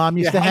know, Mom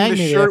used to hang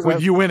me shirt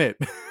with you in it.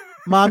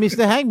 Mom used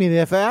to hang me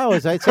there for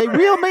hours. I'd say,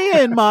 "Reel me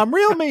in, Mom,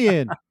 reel me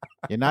in."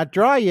 You're not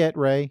dry yet,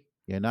 Ray.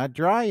 You're not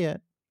dry yet.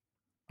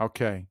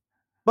 Okay.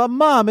 But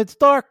Mom, it's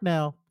dark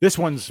now. This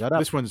one's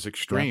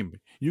extreme. Yeah.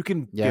 You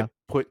can get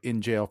put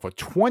in jail for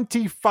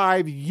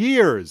 25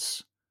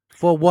 years.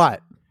 For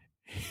what?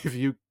 If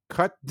you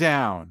cut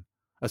down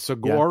a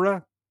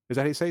saguaro, is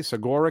that how you say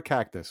saguaro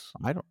cactus?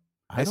 I don't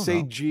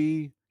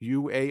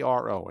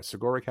Saguaro, a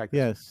saguaro cactus.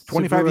 Yes.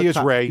 25 years,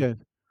 Ray. Yeah.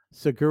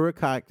 Saguaro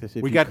cactus.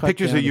 We got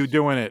pictures of you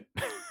doing it.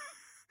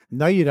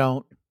 No, you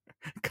don't.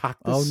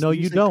 Cactus. Oh, no,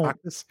 you don't.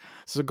 Cactus?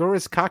 Saguaro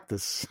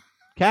cactus.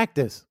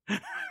 Cactus.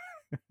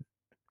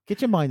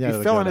 Get your mind out of it.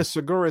 You fell in a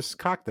saguaro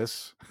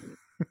cactus.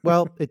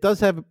 Well, it does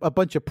have a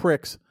bunch of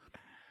pricks.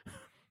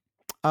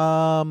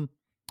 I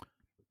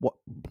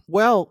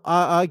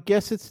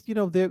guess it's,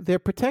 they're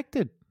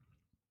protected.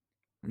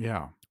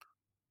 Yeah.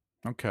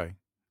 Okay.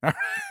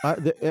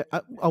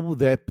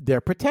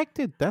 They're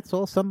protected. That's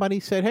all. Somebody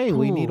said, "Hey,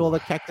 we need all the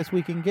cactus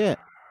we can get."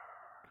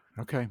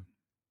 Okay.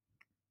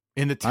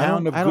 In the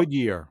town of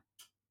Goodyear,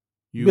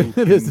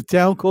 there's a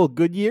town called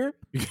Goodyear.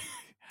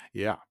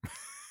 Yeah.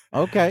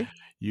 Okay.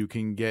 You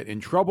can get in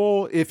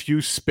trouble if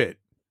you spit.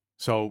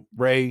 So,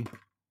 Ray,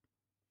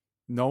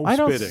 no spitting. I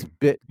don't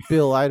spit,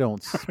 Bill. I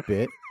don't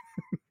spit.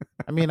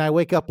 I mean, I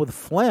wake up with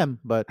phlegm,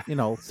 but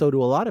so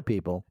do a lot of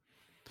people.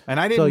 And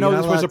I didn't know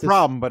this was a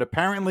problem, but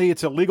apparently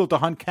it's illegal to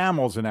hunt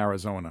camels in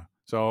Arizona.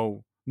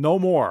 So no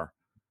more.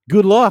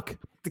 Good luck.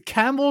 The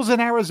camels in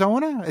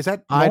Arizona? Is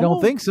that normal? I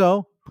don't think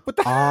so.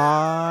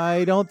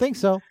 I don't think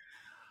so.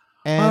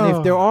 And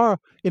if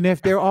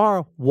there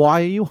are,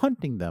 why are you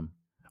hunting them?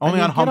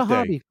 Only on hump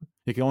day.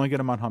 You can only get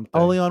them on hump day.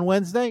 Only on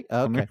Wednesday?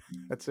 Okay.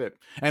 That's it.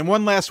 And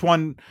one last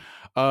one.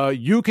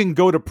 You can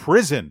go to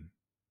prison,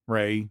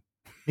 Ray.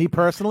 Me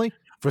personally?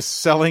 For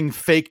selling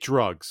fake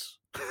drugs.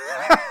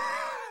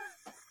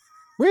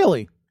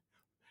 Really?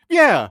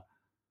 Yeah.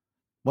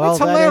 Well, it's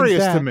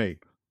hilarious to me.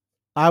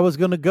 I was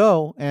going to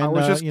go and I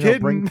was just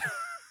kidding.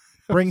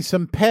 Bring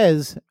some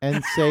Pez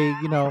and say,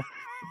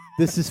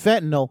 this is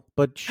fentanyl,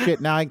 but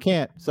shit, now I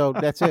can't. So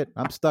that's it.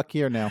 I'm stuck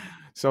here now.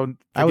 So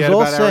forget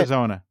about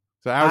Arizona.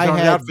 So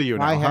Arizona's out for you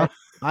now.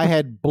 I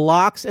had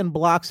blocks and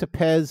blocks of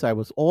Pez. I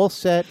was all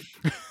set.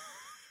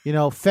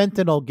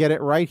 Fentanyl, get it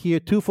right here.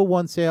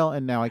 2-for-1 sale,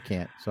 and now I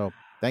can't. So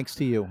thanks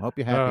to you. Hope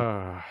you're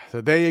happy.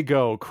 So there you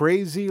go.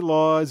 Crazy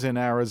laws in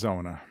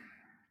Arizona.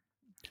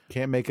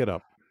 Can't make it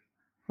up.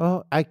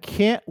 Well, I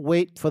can't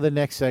wait for the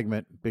next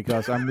segment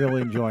because I'm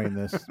really enjoying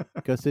this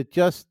because it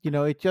just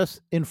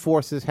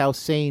enforces how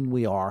sane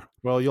we are.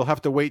 Well, you'll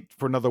have to wait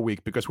for another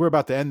week because we're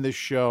about to end this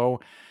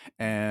show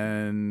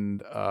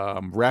and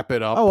wrap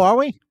it up. Oh, are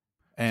we?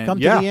 And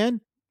come to the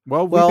end?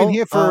 Well, we've been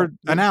here for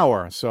an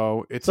hour,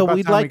 so it's about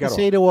we'd time like to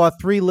say to our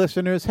 3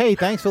 listeners, hey,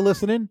 thanks for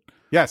listening.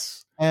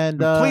 Yes. And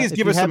please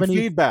give us some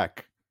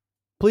feedback.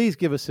 Please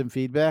give us some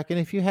feedback. And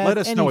if you have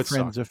any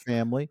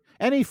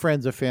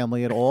friends or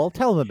family at all,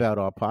 tell them about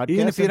our podcast.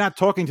 Even if you're not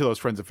talking to those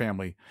friends or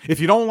family. If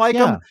you don't like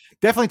them,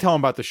 definitely tell them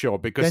about the show.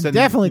 Because then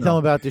definitely tell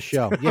them about the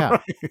show. Yeah.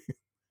 Right.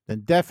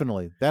 Then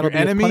definitely. That'll be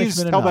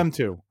enemies, tell them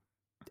too.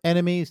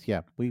 Enemies,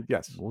 yeah.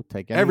 We'll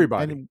take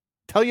everybody.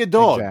 Tell your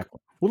dog. Exactly.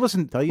 We'll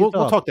listen. We'll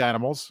talk to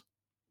animals.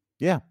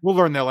 Yeah. We'll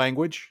learn their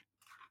language.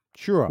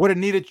 Sure. What a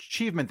neat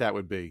achievement that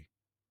would be.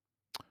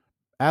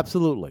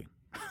 Absolutely.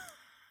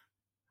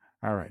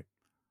 All right.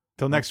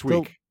 Till next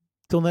week.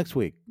 Till next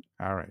week.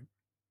 All right.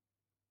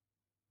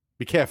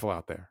 Be careful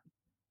out there.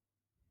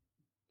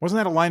 Wasn't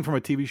that a line from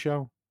a TV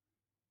show?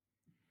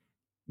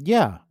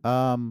 Yeah.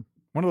 One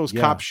of those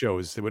cop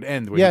shows that would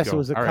end when it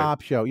was a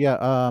cop show.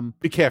 Yeah.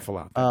 Be careful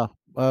out there.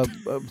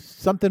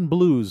 Something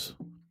Blues.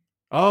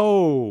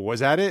 Oh, was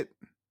that it?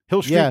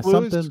 Hill Street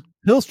Blues?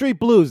 Hill Street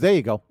Blues. There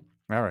you go.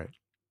 All right.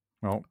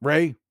 Well,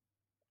 Ray,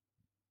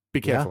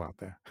 be careful out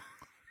there.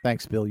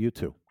 Thanks, Bill. You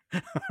too.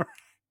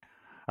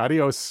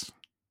 Adios.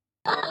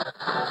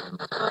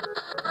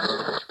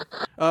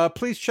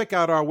 Please check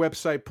out our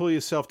website,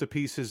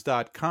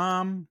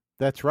 pullyourselftopieces.com.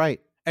 That's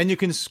right. And you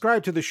can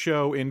subscribe to the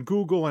show in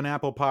Google and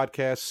Apple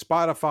Podcasts,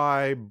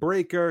 Spotify,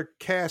 Breaker,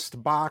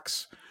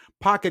 CastBox,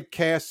 Pocket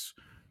Casts,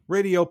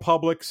 Radio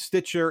Public,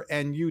 Stitcher,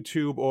 and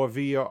YouTube, or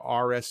via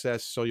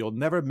RSS, so you'll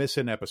never miss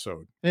an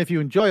episode. And if you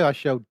enjoy our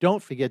show,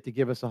 don't forget to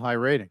give us a high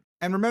rating.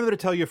 And remember to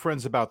tell your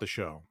friends about the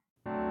show.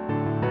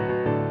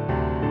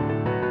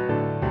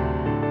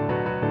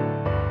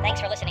 Thanks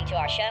for listening to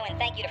our show, and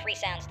thank you to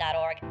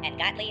freesounds.org and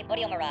Gottlieb,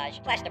 Audio Mirage,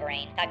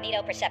 Plasterbrain,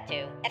 Cognito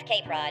Perceptu,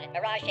 FK Prod,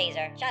 Mirage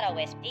Taser, Shadow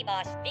Wisp,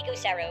 D-Boss, Viku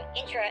Seru,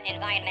 Intra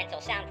Environmental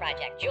Sound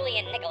Project,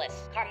 Julian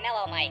Nicholas,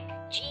 Carmelo Mike,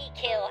 G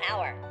Kill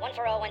Hour,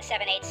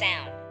 140178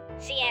 Sound,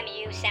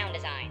 CMU Sound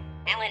Design,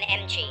 Alan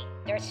Mchi,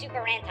 Der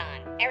Super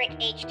Anton, Eric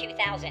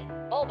H2000,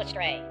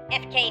 Bulbastray,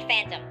 FK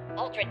Phantom,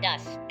 Ultra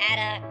Dust,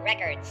 Ada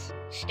Records,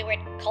 Stuart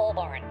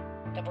Colborn,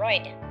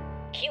 DeBroid,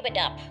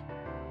 Cubidup,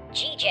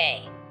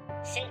 GJ,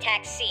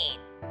 Syntax Seed,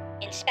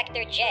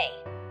 Inspector J,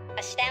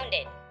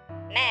 Astounded,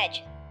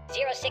 Madge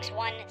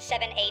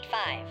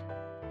 061785,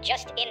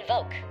 Just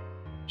Invoke,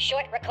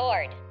 Short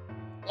Record,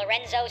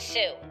 Lorenzo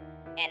Sue,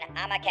 and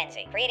I'm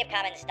Mackenzie.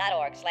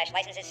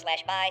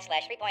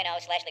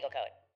 CreativeCommons.org/licenses/by/3.0/legal code.